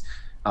things.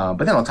 But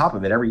then on top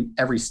of it,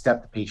 every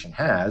step the patient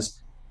has,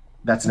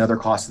 that's another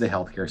cost to the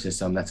healthcare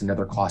system. That's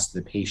another cost to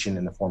the patient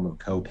in the form of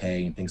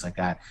copay and things like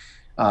that.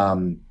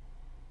 Um,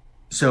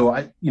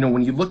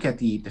 when you look at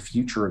the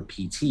future of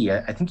PT,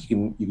 I think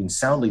you can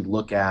soundly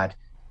look at,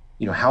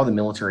 how the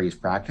military is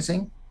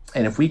practicing,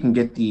 and if we can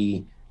get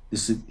the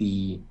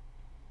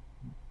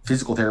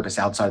physical therapists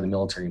outside of the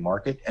military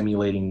market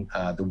emulating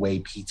the way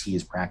PT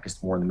is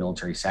practiced more in the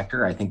military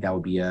sector, I think that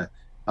would be a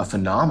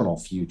phenomenal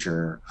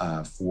future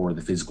for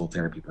the physical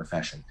therapy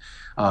profession.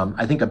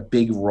 I think a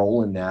big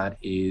role in that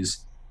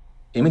is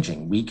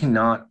imaging. We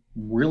cannot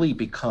really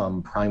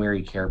become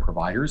primary care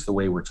providers the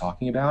way we're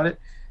talking about it.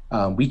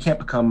 We can't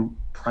become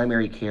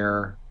primary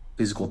care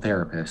physical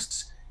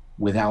therapists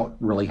without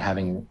really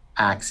having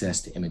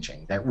access to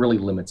imaging. That really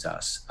limits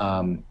us.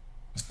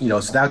 So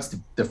that's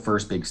the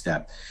first big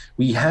step.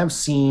 We have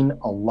seen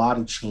a lot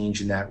of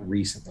change in that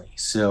recently.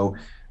 So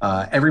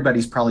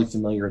everybody's probably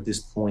familiar at this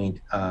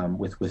point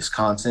with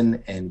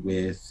Wisconsin and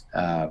with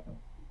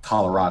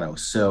Colorado.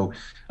 So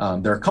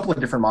there are a couple of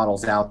different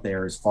models out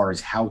there as far as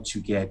how to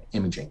get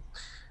imaging.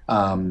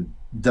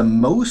 The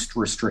most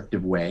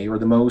restrictive way, or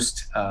the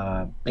most,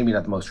 maybe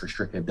not the most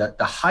restrictive, the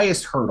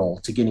highest hurdle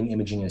to getting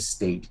imaging in a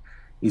state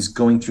is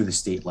going through the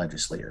state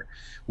legislature.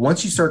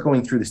 Once you start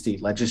going through the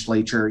state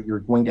legislature,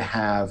 you're going to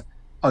have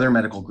other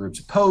medical groups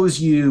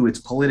oppose you. It's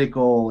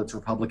political, it's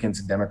Republicans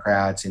and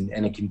Democrats, and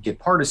it can get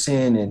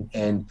partisan.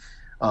 And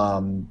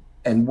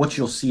what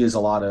you'll see is a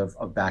lot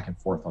of back and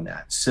forth on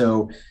that.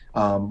 So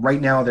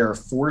right now, there are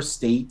 4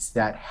 states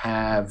that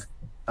have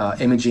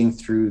imaging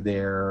through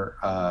their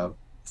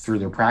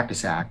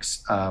practice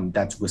acts.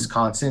 That's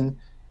Wisconsin,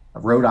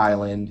 Rhode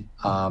Island,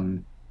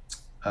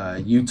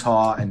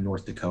 Utah, and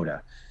North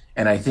Dakota.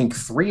 And I think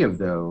 3 of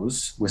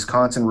those,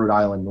 Wisconsin, Rhode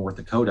Island, North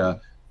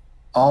Dakota,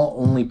 all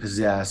only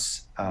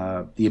possess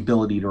the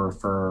ability to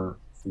refer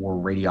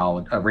for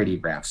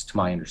radiographs, to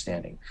my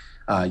understanding.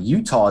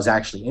 Utah is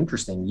actually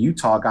interesting.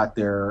 Utah got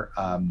their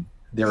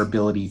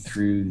ability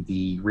through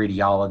the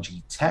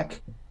Radiology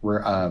Tech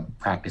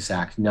Practice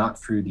Act, not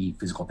through the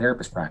Physical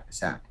Therapist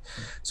Practice Act.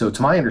 So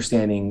to my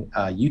understanding,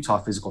 Utah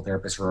physical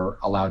therapists are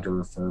allowed to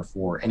refer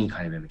for any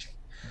kind of imaging.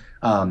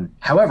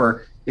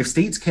 However, if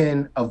states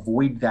can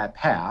avoid that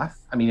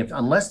path, I mean,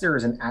 unless there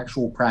is an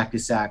actual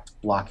Practice Act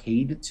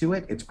blockade to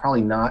it, it's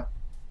probably not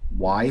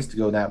wise to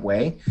go that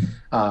way.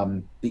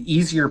 The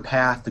easier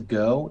path to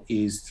go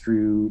is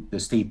through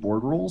the state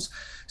board rules.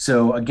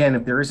 So again,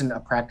 if there isn't a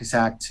Practice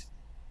Act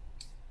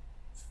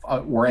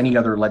or any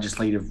other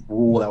legislative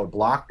rule that would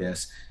block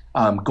this,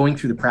 going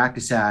through the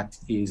Practice Act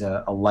is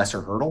a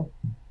lesser hurdle.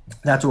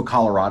 That's what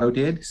Colorado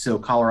did. So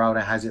Colorado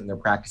has it in their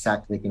Practice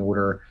Act. They can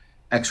order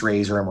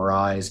X-rays or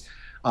MRIs.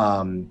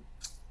 And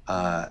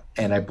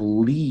I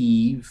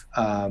believe,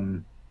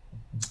 so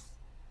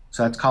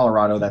that's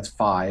Colorado, that's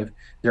 5.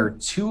 There are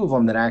 2 of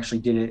them that actually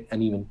did it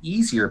an even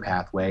easier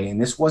pathway.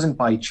 And this wasn't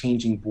by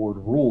changing board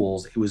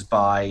rules. It was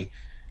by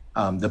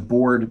the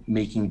board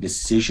making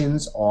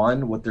decisions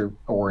on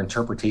or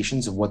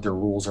interpretations of what their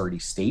rules already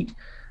state.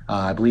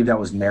 I believe that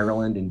was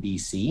Maryland and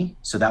DC.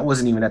 So that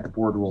wasn't even at the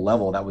board rule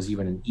level. That was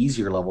even an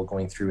easier level,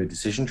 going through a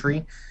decision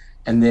tree.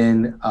 And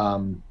then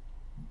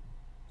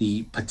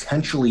the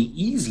potentially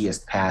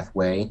easiest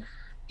pathway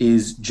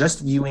is just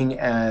viewing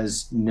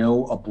as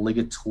no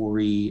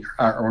obligatory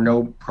or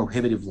no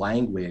prohibitive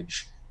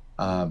language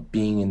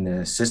being in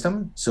the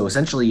system. So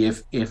essentially,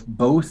 if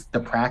both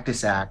the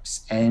Practice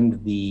Acts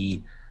and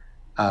the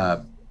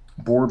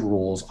board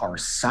rules are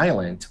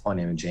silent on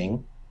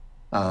imaging,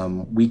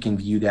 we can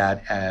view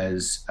that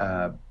as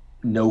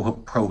no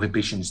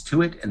prohibitions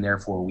to it, and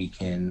therefore we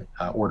can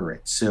order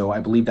it. So I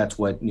believe that's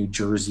what New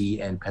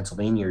Jersey and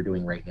Pennsylvania are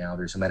doing right now.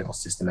 There's a medical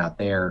system out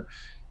there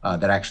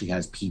that actually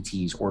has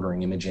PTs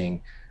ordering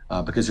imaging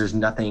because there's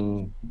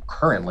nothing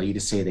currently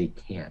to say they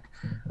can't.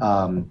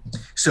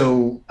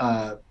 So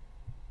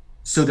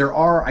there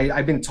are,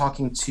 I've been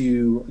talking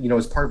to,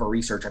 as part of our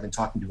research, I've been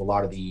talking to a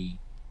lot of the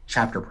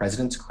chapter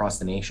presidents across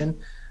the nation.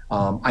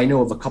 I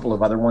know of a couple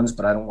of other ones,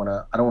 but I don't want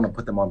to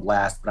put them on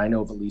blast. But I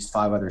know of at least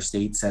 5 other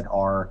states that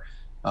are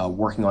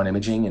working on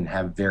imaging and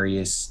have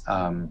various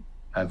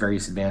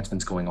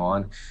advancements going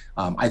on.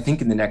 I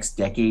think in the next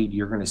decade,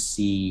 you're going to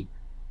see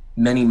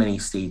many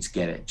states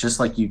get it. Just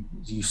like you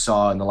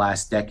saw in the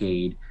last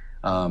decade,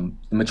 the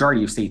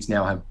majority of states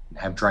now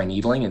have dry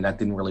needling, and that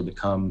didn't really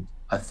become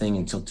a thing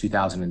until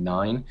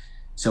 2009.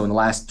 So in the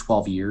last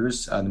 12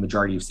 years, the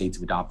majority of states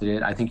have adopted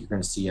it. I think you're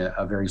going to see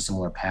a very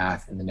similar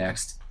path in the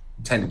next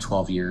 10 to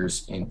 12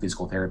 years in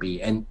physical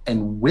therapy. And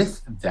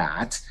with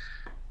that,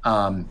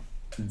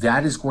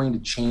 that is going to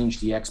change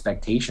the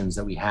expectations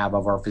that we have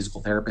of our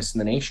physical therapists in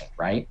the nation,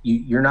 right?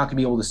 You're not going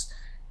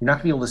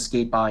to be able to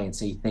skate by and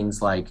say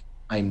things like,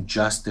 I'm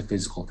just a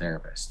physical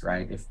therapist,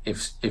 right?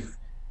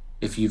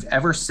 If you've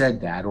ever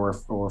said that, or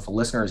if a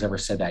listener has ever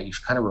said that, you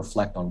should kind of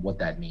reflect on what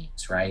that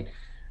means, right?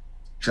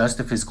 Just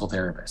a physical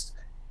therapist.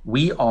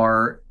 We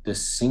are the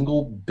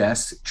single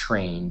best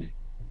trained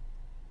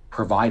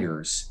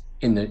providers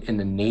in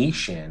the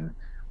nation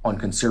on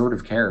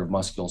conservative care of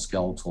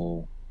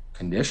musculoskeletal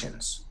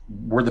conditions.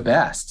 We're the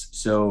best,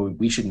 so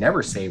we should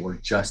never say we're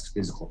just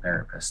physical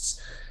therapists.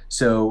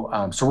 So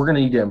we're going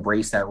to need to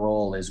embrace that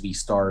role as we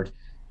start,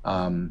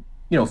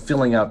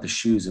 filling out the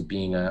shoes of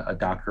being a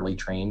doctorally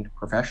trained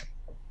profession.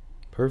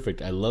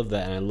 Perfect. I love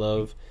that, and I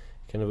love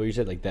kind of what you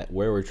said, like that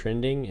where we're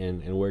trending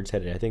and where it's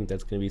headed. I think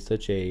that's going to be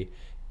such a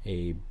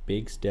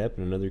big step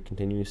and another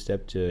continuous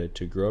step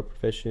to grow a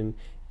profession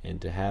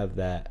and to have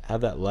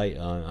that light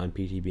on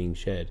PT being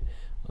shed.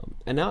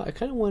 And now I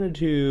kind of wanted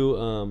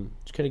to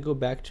just kind of go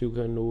back to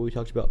kind of what we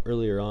talked about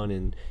earlier on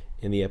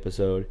in the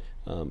episode.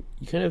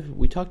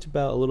 We talked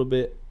about a little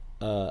bit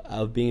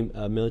of being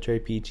a military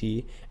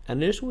PT,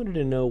 and I just wanted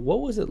to know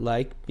what was it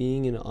like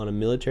being on a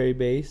military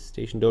base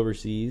stationed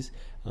overseas,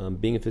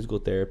 being a physical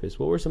therapist.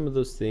 What were some of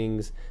those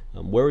things?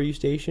 Where were you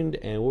stationed,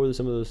 and what were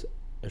some of those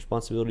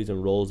responsibilities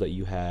and roles that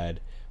you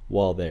had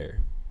while there?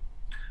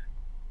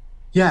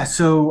 Yeah,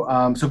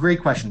 so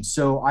great question.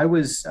 So I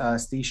was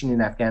stationed in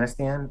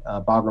Afghanistan,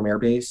 Bagram Air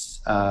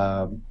Base,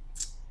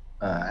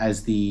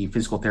 as the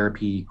physical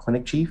therapy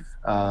clinic chief.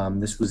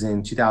 This was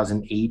in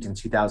 2008 and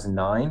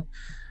 2009.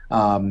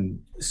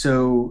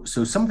 So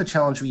some of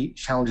the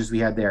challenges we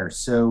had there.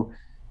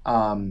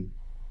 Um,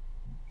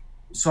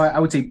 I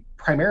would say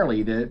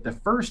primarily the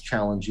first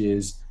challenge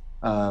is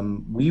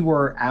we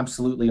were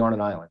absolutely on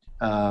an island.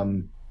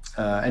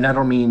 And I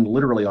don't mean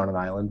literally on an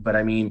island, but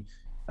I mean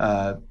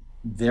uh,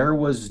 there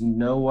was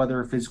no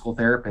other physical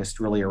therapist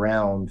really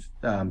around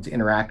to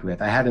interact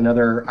with. I had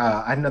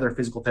another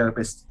physical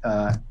therapist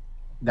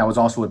that was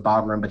also at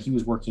Bagram, but he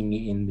was working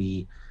in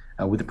the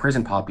with the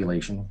prison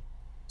population.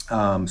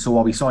 So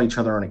while we saw each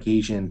other on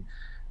occasion,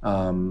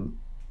 um,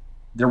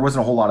 there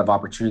wasn't a whole lot of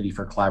opportunity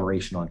for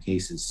collaboration on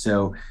cases.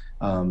 So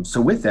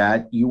with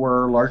that, you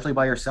were largely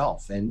by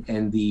yourself,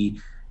 and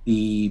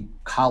the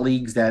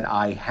colleagues that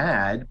I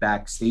had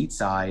back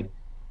stateside,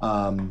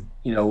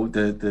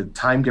 the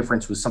time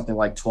difference was something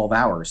like 12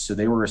 hours. So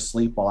they were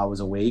asleep while I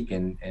was awake,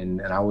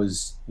 and I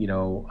was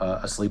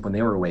asleep when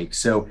they were awake.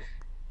 So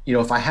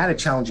if I had a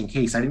challenging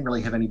case, I didn't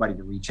really have anybody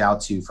to reach out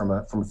to from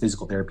a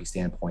physical therapy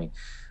standpoint.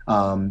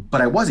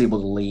 But I was able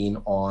to lean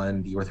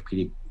on the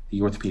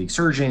orthopedic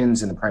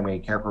surgeons and the primary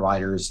care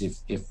providers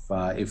if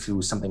it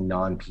was something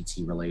non PT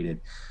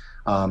related.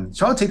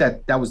 So I would say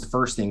that that was the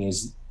first thing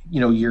is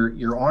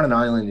you're on an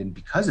island, and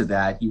because of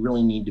that, you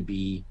really need to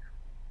be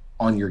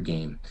on your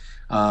game.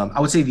 I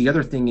would say the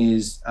other thing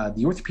is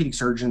the orthopedic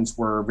surgeons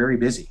were very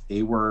busy.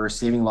 They were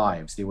saving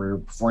lives. They were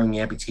performing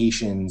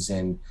amputations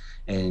and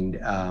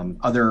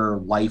other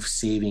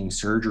life-saving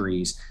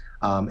surgeries.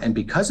 And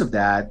because of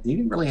that, they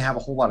didn't really have a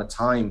whole lot of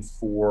time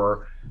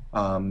for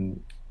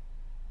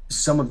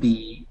some of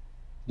the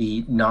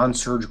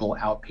non-surgical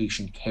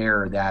outpatient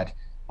care that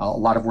a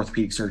lot of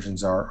orthopedic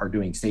surgeons are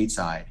doing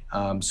stateside.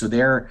 So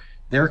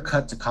their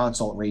cut to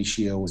consult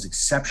ratio was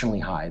exceptionally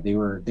high. They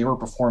were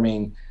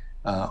performing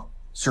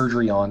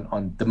surgery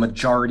on the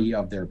majority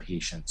of their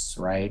patients,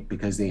 right?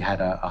 Because they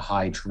had a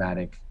high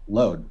traumatic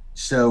load.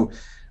 So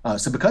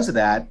because of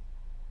that,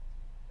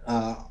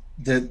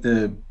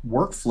 the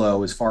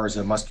workflow as far as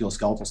a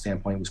musculoskeletal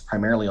standpoint was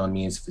primarily on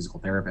me as a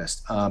physical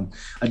therapist.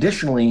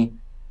 Additionally,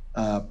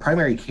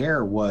 primary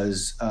care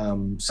was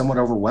somewhat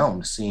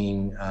overwhelmed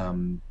seeing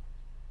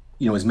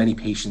as many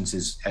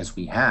patients as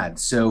we had.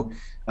 So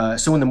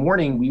in the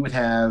morning we would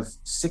have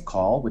sick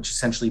call, which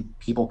essentially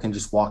people can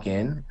just walk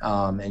in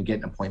and get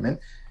an appointment,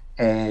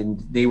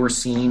 and they were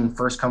seen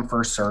first come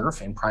first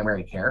serve in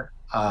primary care,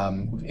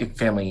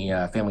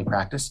 family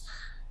practice.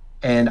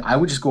 And I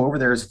would just go over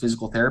there as a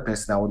physical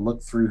therapist, and I would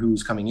look through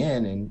who's coming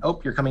in, and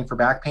oh, you're coming for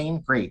back pain,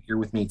 great, you're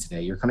with me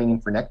today. You're coming in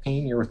for neck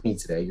pain, you're with me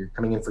today. You're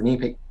coming in for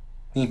knee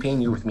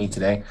pain, you're with me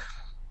today.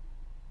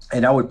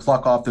 And I would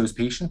pluck off those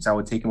patients. I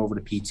would take them over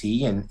to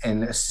PT, and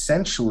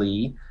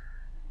essentially,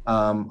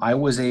 I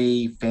was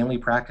a family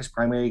practice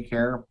primary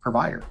care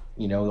provider.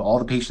 All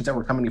the patients that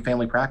were coming to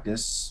family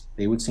practice,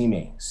 they would see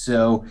me.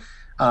 So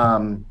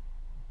um,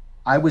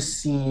 I was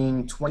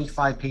seeing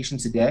 25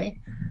 patients a day,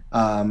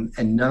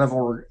 and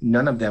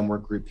none of them were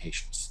group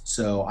patients.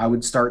 So I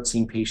would start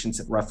seeing patients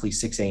at roughly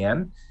 6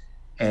 a.m.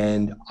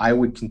 and I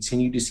would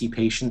continue to see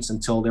patients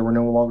until there were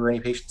no longer any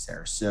patients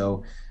there.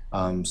 So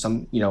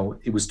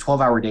it was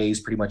 12-hour days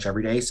pretty much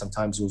every day.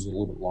 Sometimes it was a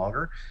little bit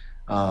longer.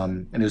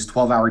 And it was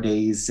 12-hour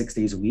days, 6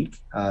 days a week.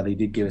 They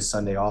did give us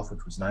Sunday off,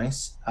 which was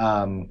nice.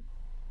 And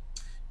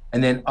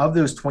then of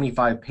those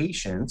 25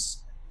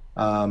 patients,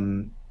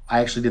 I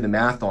actually did the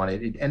math on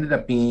it. It ended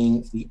up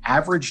being the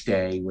average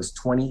day was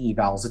 20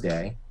 evals a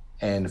day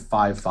and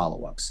 5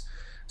 follow-ups.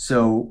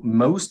 So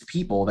most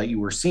people that you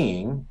were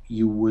seeing,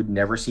 you would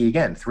never see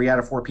again. 3 out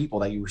of 4 people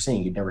that you were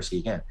seeing, you'd never see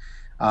again.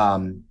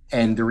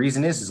 And the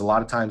reason is a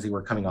lot of times they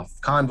were coming off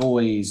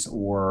convoys,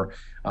 or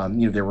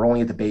they were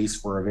only at the base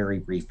for a very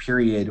brief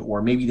period,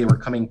 or maybe they were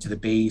coming to the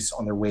base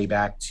on their way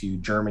back to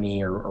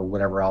Germany or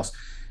whatever else.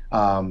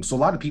 So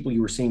a lot of people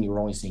you were seeing, you were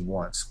only seeing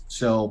once.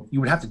 So you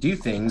would have to do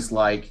things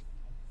like,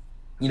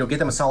 get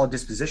them a solid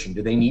disposition.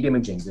 Do they need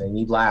imaging? Do they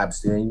need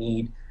labs? Do they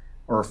need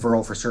or a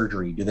referral for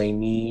surgery? Do they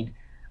need,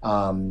 a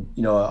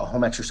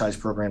home exercise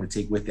program to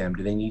take with them?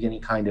 Do they need any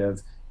kind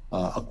of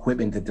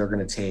equipment that they're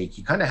going to take?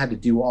 You kind of had to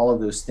do all of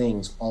those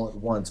things all at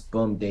once,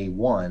 boom, day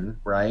one,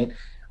 right?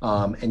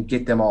 And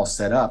get them all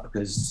set up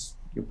because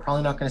you're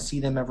probably not going to see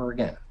them ever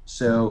again.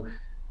 So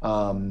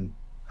um,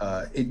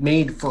 it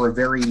made for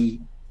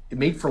it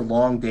made for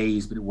long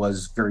days, but it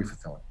was very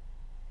fulfilling.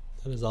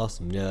 That is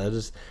awesome. Yeah, that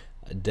is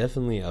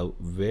definitely a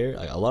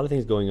lot of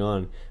things going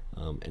on,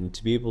 and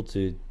to be able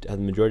to have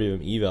the majority of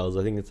them evals,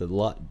 I think it's a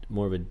lot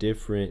more of a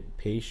different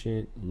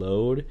patient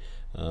load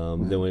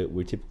than Mhm. what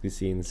we typically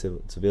see in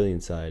the civilian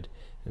side.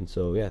 And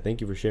so, yeah,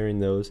 thank you for sharing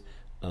those.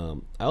 I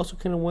also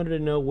kind of wanted to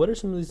know what are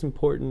some of these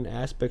important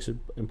aspects or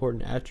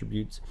important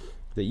attributes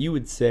that you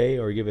would say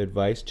or give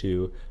advice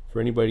to for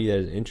anybody that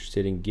is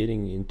interested in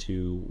getting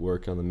into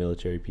work on the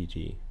military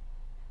PT.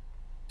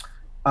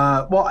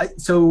 Well, I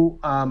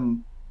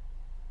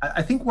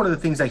think one of the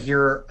things I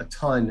hear a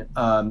ton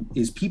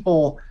is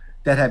people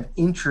that have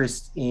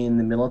interest in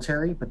the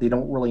military, but they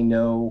don't really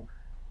know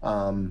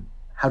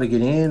how to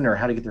get in or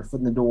how to get their foot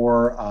in the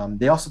door.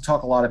 They also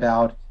talk a lot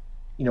about,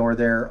 are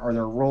there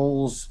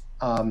roles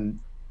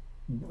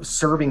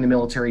serving the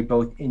military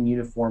both in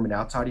uniform and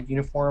outside of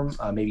uniform,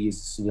 maybe as a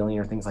civilian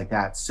or things like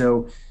that.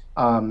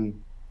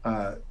 Um,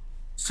 uh,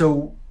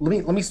 so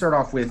let me start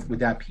off with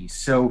that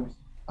piece.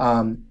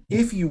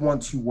 If you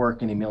want to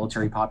work in a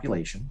military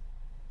population,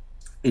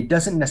 it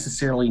doesn't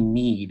necessarily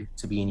need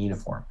to be in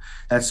uniform.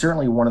 That's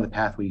certainly one of the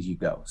pathways you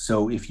go.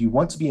 So if you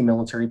want to be a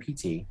military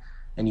PT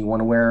and you want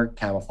to wear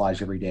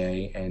camouflage every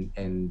day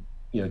and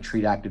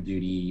treat active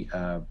duty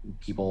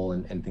people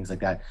and things like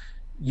that,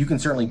 you can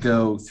certainly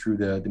go through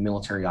the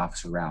military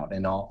officer route.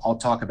 And I'll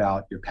talk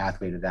about your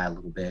pathway to that a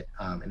little bit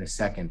in a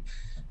second.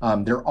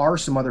 There are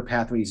some other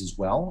pathways as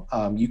well.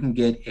 You can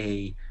get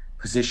a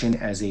position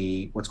as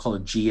a what's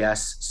called a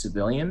GS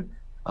civilian.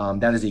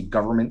 That is a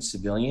government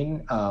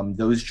civilian.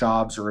 Those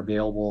jobs are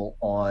available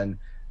on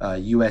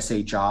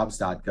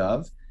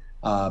usajobs.gov.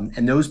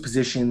 And those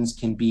positions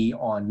can be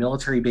on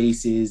military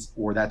bases,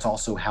 or that's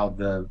also how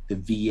the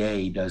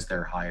VA does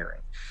their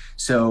hiring.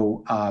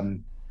 So,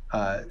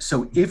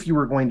 so if you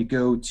were going to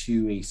go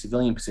to a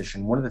civilian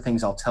position, one of the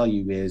things I'll tell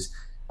you is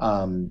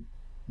um,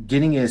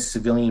 getting a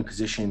civilian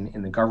position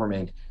in the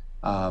government.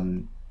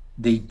 Um,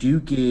 they do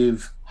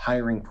give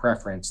hiring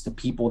preference to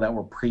people that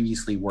were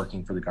previously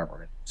working for the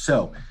government.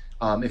 So,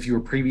 if you were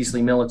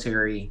previously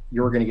military,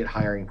 you're going to get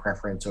hiring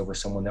preference over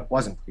someone that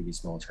wasn't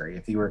previous military.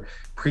 If you were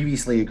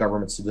previously a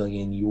government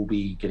civilian, you will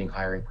be getting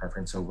hiring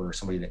preference over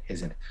somebody that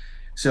isn't.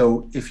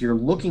 So, if you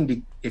want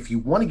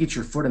to get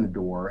your foot in the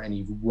door and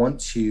you want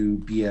to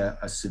be a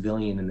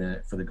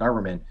civilian for the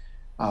government,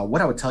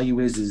 what I would tell you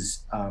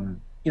is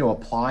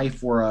apply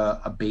for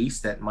a base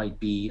that might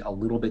be a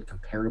little bit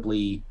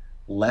comparably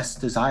less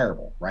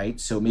desirable, right?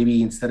 So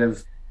maybe instead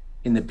of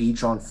in the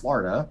beach on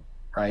Florida,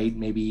 right,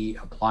 maybe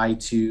apply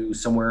to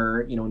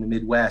somewhere, in the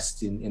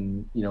Midwest,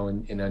 in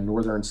a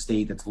northern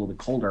state that's a little bit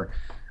colder.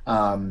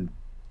 Um,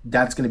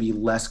 that's going to be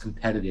less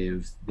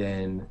competitive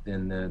than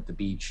the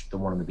beach, the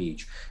one on the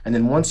beach. And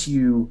then once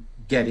you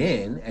get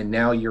in, and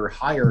now you're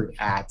hired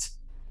at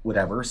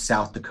whatever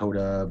South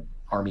Dakota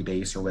Army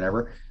base or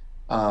whatever,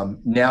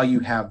 now you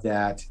have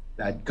that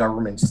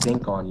government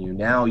stink on you.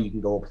 Now you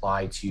can go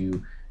apply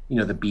to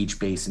the beach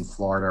base in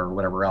Florida or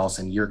whatever else,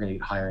 and you're going to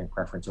get hiring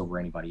preference over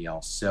anybody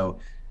else. So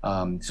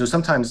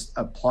sometimes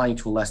applying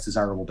to a less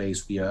desirable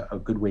base would be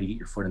a good way to get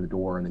your foot in the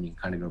door, and then you can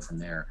kind of go from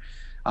there.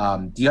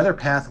 The other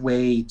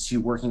pathway to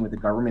working with the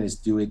government is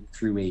do it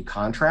through a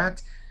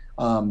contract.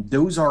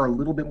 Those are a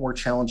little bit more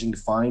challenging to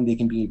find. They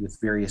can be with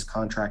various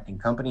contracting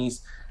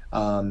companies.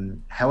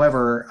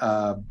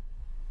 However,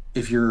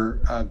 if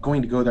you're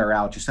going to go that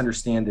route, just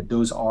understand that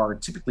those are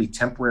typically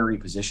temporary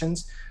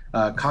positions.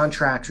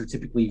 Contracts are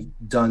typically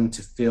done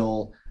to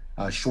fill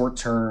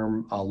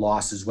short-term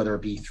losses, whether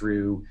it be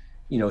through,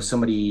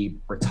 somebody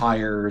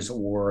retires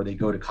or they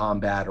go to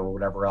combat or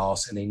whatever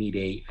else, and they need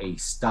a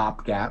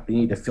stopgap. They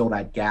need to fill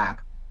that gap.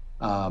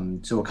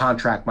 So a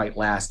contract might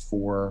last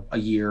for a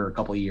year, a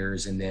couple of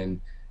years, and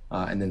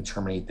then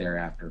terminate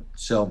thereafter.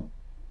 So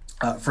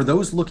for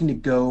those looking to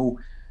go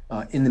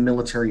in the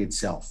military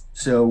itself.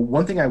 So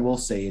one thing I will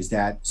say is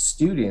that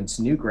students,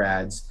 new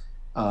grads,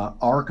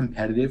 are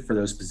competitive for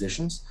those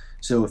positions.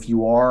 So if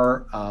you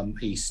are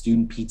a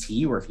student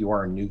PT or if you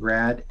are a new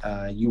grad,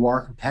 you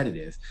are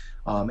competitive.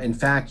 In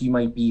fact, you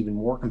might be even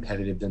more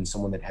competitive than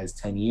someone that has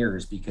 10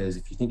 years because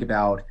if you think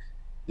about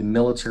the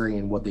military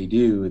and what they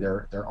do,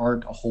 there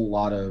aren't a whole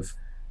lot of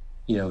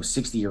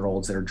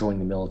 60-year-olds that are joining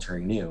the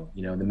military new.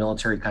 The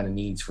military kind of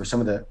needs for some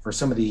of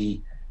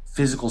the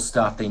physical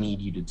stuff they need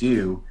you to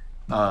do.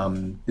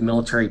 The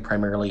military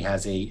primarily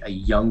has a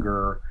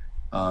younger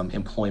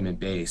employment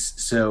base.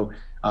 So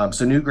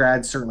new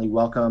grads certainly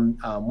welcome.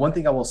 One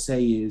thing I will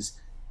say is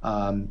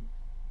um,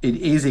 it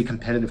is a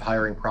competitive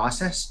hiring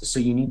process, so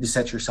you need to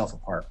set yourself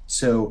apart.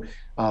 So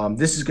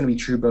this is going to be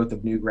true both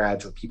of new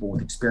grads or people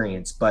with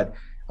experience, but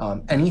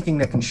anything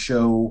that can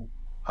show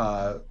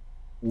uh,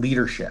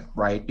 leadership,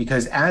 right?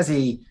 Because as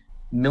a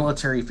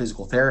military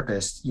physical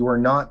therapist, you are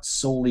not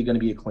solely going to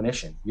be a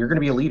clinician. You're going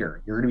to be a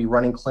leader. You're going to be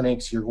running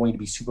clinics. You're going to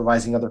be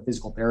supervising other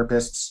physical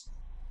therapists.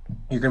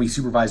 You're going to be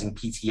supervising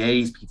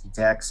PTAs, PT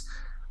techs.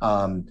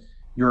 Um,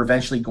 you're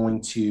eventually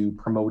going to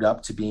promote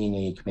up to being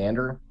a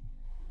commander.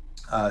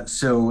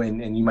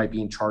 And you might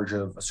be in charge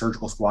of a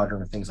surgical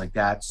squadron or things like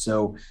that.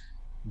 So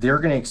they're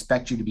going to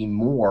expect you to be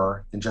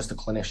more than just a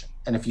clinician.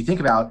 And if you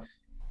think about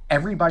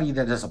everybody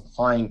that is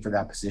applying for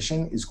that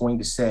position is going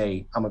to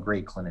say, I'm a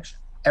great clinician.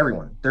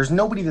 Everyone. There's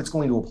nobody that's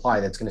going to apply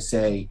that's going to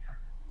say,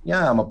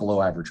 yeah, I'm a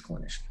below average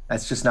clinician.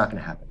 That's just not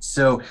going to happen.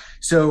 So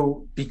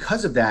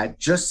because of that,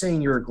 just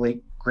saying you're a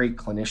great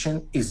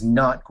clinician is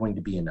not going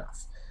to be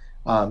enough.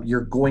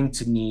 You're going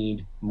to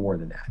need more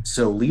than that.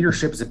 So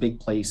leadership is a big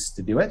place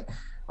to do it.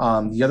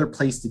 The other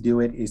place to do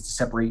it is to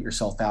separate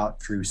yourself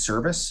out through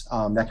service.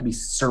 That can be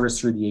service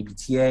through the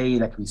APTA,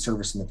 that can be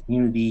service in the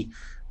community,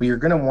 but you're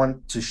going to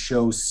want to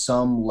show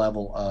some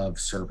level of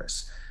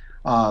service.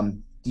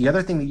 The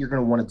other thing that you're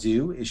going to want to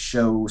do is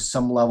show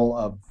some level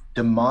of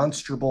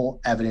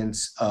demonstrable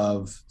evidence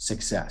of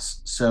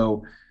success.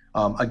 So,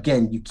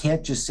 again, you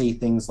can't just say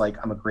things like,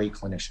 I'm a great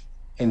clinician.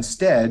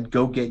 Instead,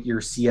 go get your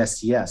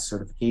CSCS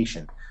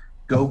certification.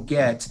 Go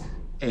get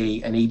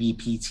an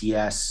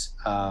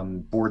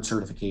ABPTS board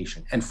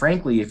certification. And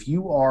frankly, if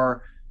you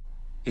are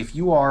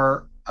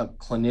a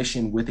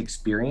clinician with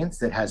experience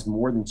that has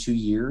more than 2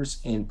 years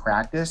in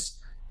practice,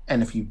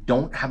 and if you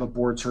don't have a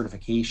board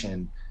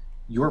certification,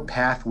 your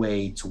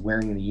pathway to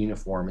wearing the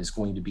uniform is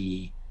going to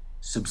be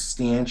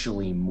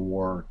substantially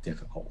more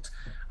difficult.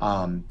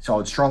 So I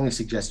would strongly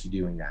suggest you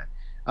doing that.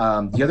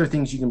 The other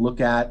things you can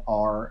look at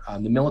are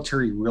the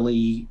military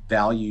really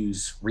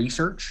values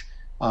research.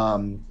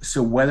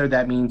 So whether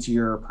that means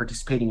you're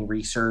participating in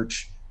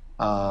research,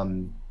 as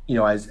on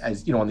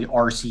the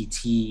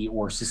RCT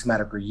or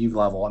systematic review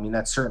level, I mean,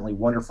 that's certainly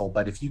wonderful.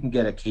 But if you can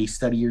get a case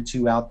study or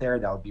two out there,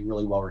 that would be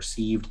really well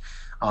received.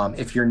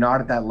 If you're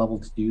not at that level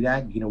to do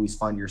that, you can always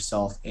find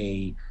yourself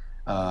a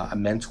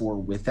mentor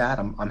with that.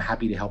 I'm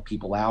happy to help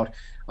people out.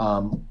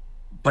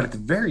 But at the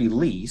very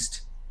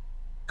least,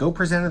 go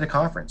present at a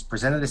conference,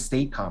 present at a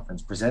state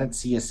conference, present at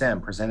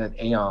CSM, present at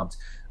AOMS,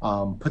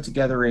 put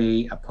together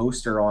a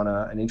poster on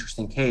an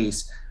interesting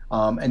case,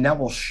 and that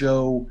will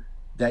show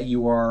that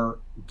you are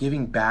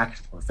giving back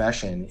to the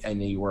profession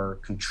and you are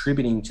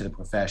contributing to the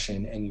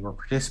profession and you are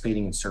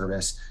participating in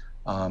service.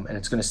 And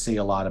it's going to say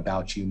a lot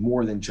about you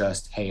more than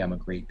just, hey, I'm a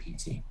great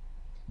PT.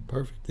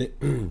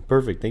 Perfect.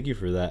 Perfect. Thank you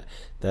for that.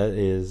 That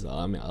is, a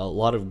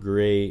lot of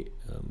great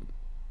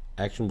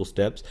actionable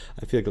steps.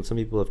 I feel like some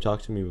people have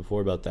talked to me before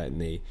about that, and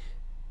they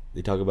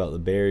talk about the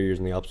barriers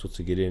and the obstacles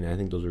to get in. I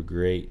think those are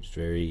great. It's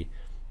very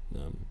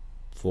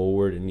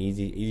forward and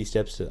easy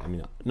steps to. I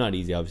mean, not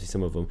easy, obviously,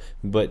 some of them,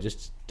 but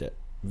just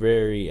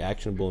very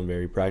actionable and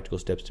very practical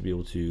steps to be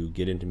able to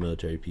get into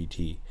military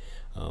PT.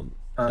 And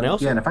I Yeah,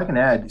 also, and if I can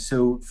add,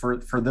 so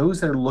for those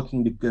that are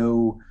looking to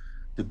go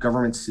the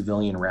government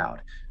civilian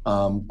route,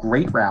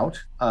 great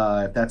route.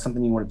 If that's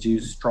something you want to do,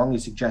 strongly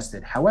suggest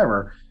it.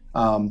 However,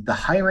 the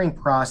hiring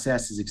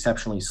process is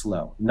exceptionally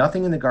slow.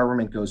 Nothing in the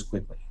government goes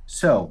quickly.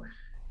 So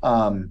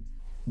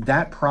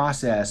that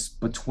process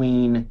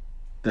between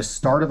the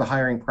start of the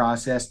hiring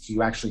process to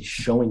you actually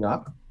showing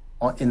up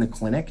in the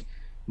clinic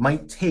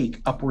might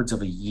take upwards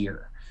of a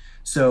year.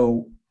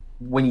 So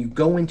when you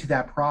go into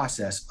that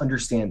process,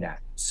 understand that.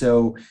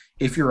 So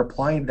if you're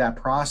applying to that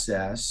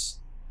process,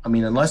 I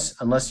mean,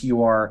 unless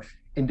you are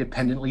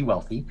independently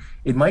wealthy,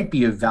 it might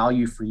be of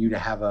value for you to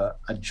have a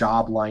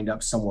job lined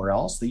up somewhere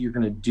else that you're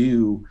going to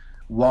do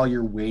while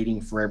you're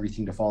waiting for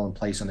everything to fall in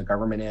place on the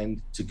government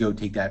end to go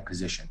take that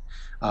position.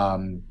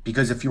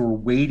 Because if you were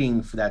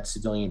waiting for that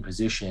civilian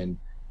position,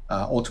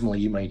 ultimately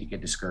you might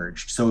get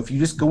discouraged. So if you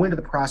just go into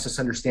the process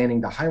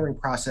understanding the hiring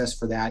process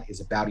for that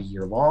is about a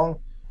year long,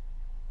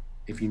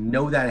 if you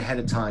know that ahead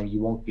of time,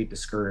 you won't get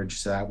discouraged.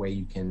 So that way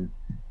you can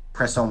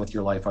press on with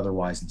your life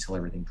otherwise until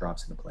everything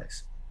drops into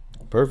place.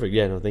 perfect.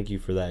 Yeah, no, thank you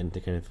for that and to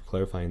kind of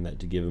clarifying that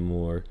to give a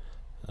more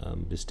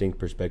distinct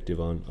perspective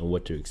on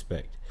what to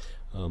expect.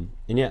 And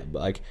yeah,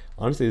 like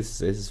honestly,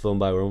 this is flown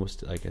by. We're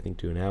almost like I think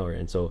to an hour,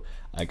 and so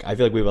like I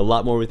feel like we have a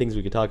lot more things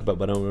we could talk about,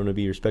 but I don't want to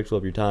be respectful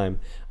of your time.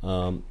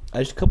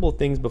 Just a couple of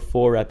things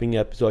before wrapping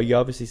up. So you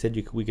obviously said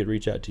we could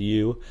reach out to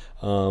you.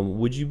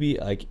 Would you be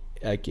like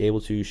able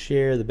to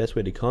share the best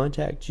way to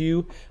contact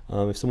you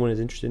if someone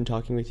is interested in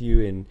talking with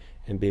you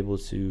and be able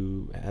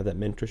to have that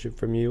mentorship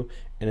from you?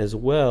 And as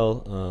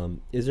well,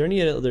 is there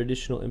any other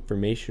additional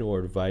information or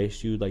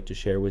advice you'd like to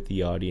share with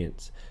the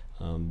audience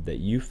that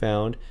you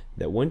found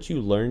that once you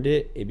learned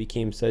it, it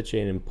became such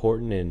an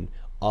important and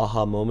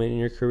aha moment in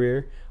your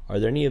career? Are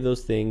there any of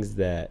those things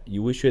that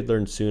you wish you had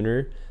learned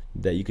sooner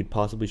that you could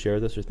possibly share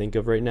with us or think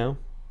of right now?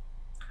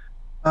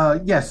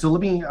 Yeah, so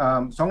let me. So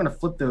I'm going to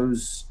flip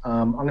those.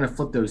 I'm going to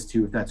flip those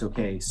two if that's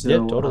okay. Yeah,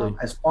 So totally. um,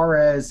 as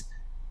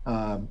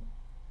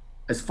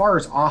far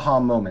as aha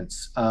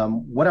moments,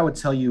 what I would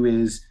tell you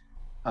is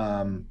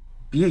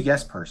be a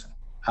yes person.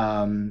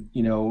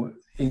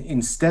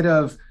 Instead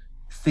of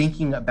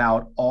thinking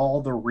about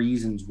all the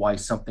reasons why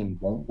something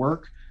won't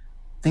work,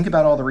 think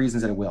about all the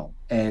reasons that it will.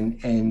 I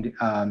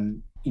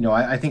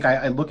think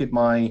I look at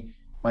my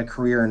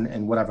career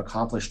and what I've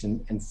accomplished,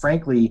 and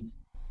frankly,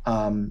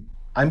 um,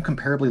 I'm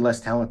comparably less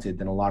talented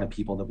than a lot of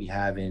people that we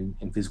have in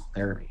physical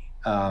therapy.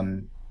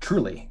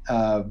 Truly,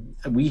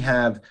 we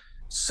have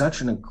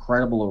such an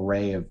incredible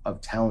array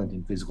of talent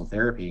in physical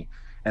therapy.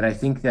 And I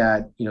think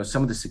that,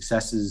 some of the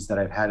successes that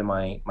I've had in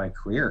my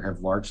career have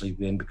largely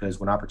been because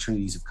when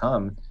opportunities have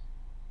come,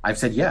 I've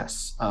said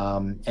yes,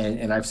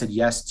 and I've said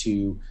yes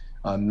to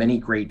many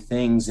great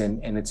things.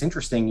 And it's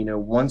interesting,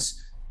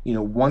 once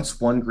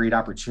one great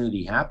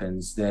opportunity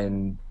happens,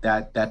 then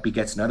that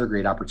begets another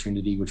great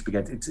opportunity, which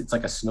begets it's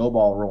like a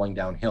snowball rolling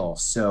downhill.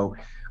 So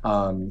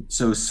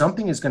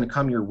something is going to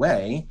come your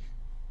way,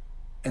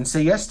 and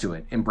say yes to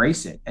it,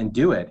 embrace it, and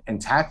do it,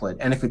 and tackle it.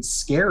 And if it's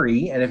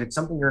scary, and if it's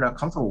something you're not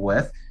comfortable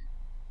with,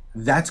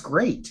 that's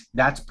great.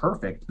 That's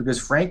perfect. Because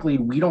frankly,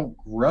 we don't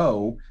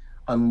grow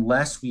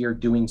unless we are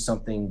doing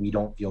something we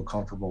don't feel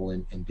comfortable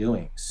in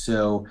doing.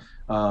 So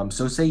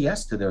say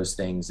yes to those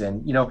things.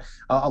 And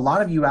a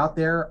lot of you out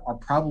there are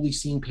probably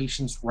seeing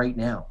patients right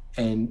now,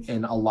 and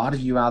a lot of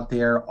you out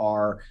there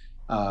are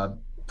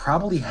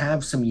probably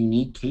have some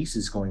unique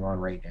cases going on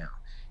right now,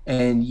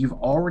 and you've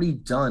already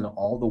done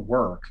all the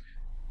work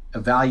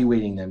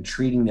evaluating them,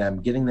 treating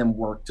them, getting them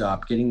worked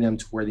up, getting them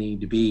to where they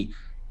need to be.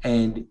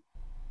 And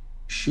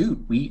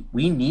shoot, we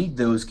need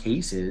those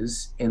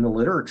cases in the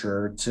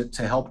literature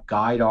to help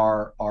guide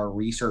our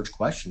research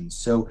questions.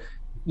 So,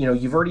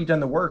 you've already done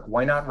the work.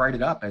 Why not write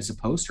it up as a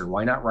poster?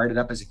 Why not write it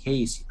up as a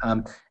case?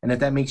 And if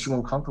that makes you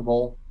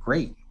uncomfortable,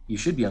 great. You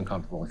should be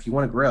uncomfortable. If you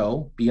want to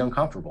grow, be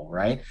uncomfortable,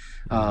 right?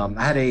 I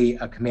had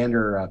a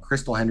commander,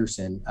 Crystal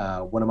Henderson,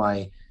 one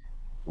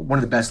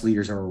of the best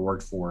leaders I've ever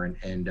worked for,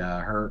 and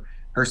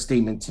her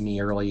statement to me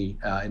early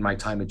in my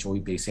time at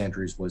Joint Base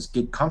Andrews was,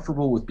 "Get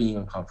comfortable with being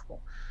uncomfortable."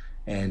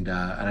 And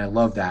I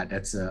love that.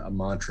 That's a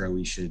mantra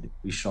we should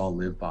all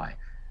live by.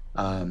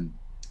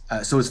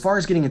 So as far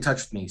as getting in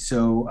touch with me,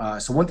 so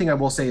one thing I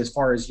will say, as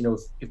far as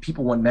if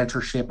people want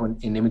mentorship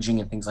in imaging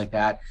and things like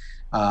that,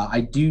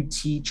 I do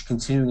teach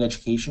continuing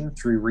education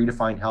through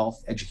Redefined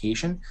Health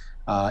Education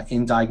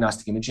in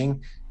diagnostic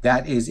imaging.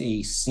 That is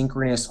a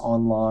synchronous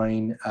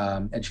online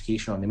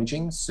education on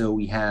imaging. So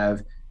we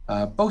have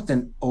both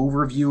an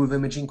overview of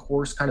imaging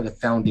course, kind of the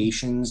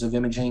foundations of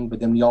imaging, but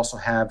then we also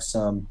have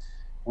some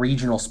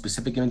regional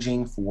specific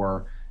imaging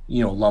for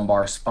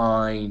lumbar,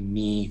 spine,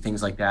 knee,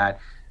 things like that.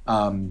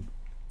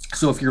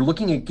 So if you're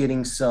looking at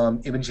getting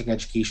some imaging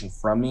education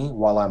from me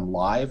while I'm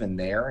live and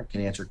there and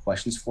can answer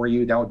questions for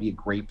you, that would be a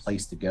great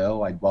place to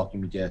go. I'd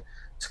welcome you to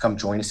come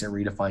join us at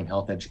Redefined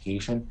Health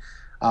Education.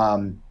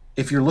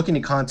 If you're looking to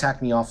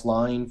contact me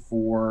offline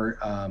for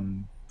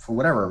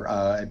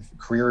whatever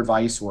career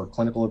advice or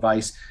clinical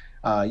advice,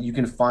 you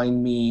can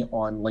find me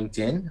on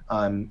LinkedIn.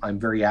 I'm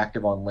very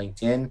active on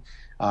LinkedIn.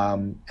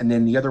 And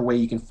then the other way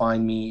you can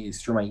find me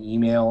is through my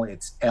email.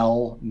 It's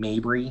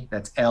lmabry,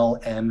 that's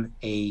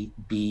LMABRY,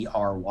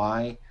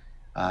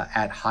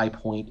 at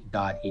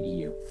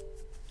highpoint.edu.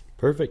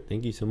 Perfect.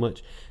 Thank you so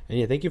much. And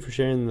yeah, thank you for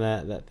sharing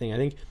that thing. I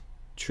think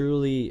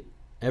truly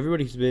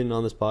everybody who's been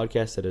on this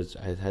podcast that has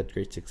had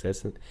great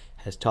success and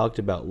has talked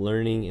about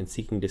learning and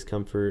seeking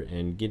discomfort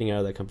and getting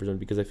out of that comfort zone,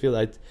 because I feel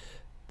like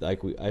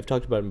I've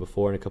talked about it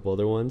before in a couple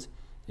other ones,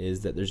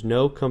 is that there's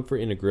no comfort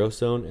in a growth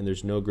zone and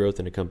there's no growth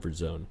in a comfort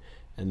zone.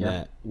 And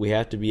that we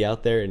have to be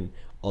out there, and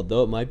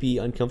although it might be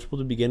uncomfortable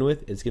to begin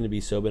with, it's going to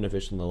be so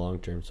beneficial in the long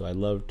term. So I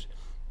loved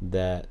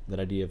that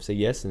idea of say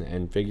yes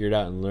and figure it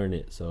out and learn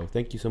it. So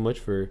thank you so much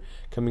for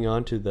coming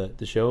on to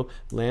the show,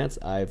 Lance.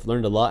 I've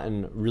learned a lot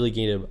and really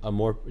gained a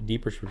more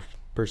deeper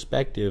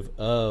perspective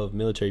of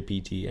military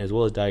PT as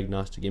well as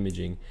diagnostic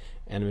imaging,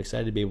 and I'm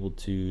excited to be able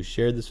to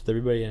share this with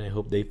everybody, and I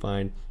hope they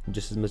find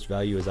just as much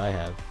value as I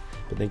have.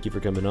 But thank you for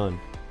coming on.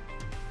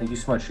 Thank you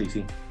so much,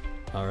 Tracy.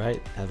 All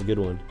right, have a good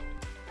one.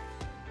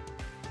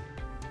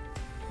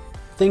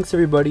 Thanks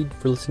everybody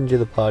for listening to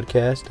the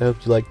podcast. I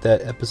hope you liked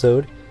that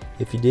episode.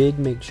 If you did,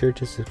 make sure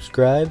to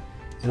subscribe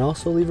and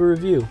also leave a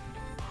review.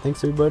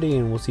 Thanks everybody,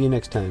 and we'll see you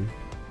next time.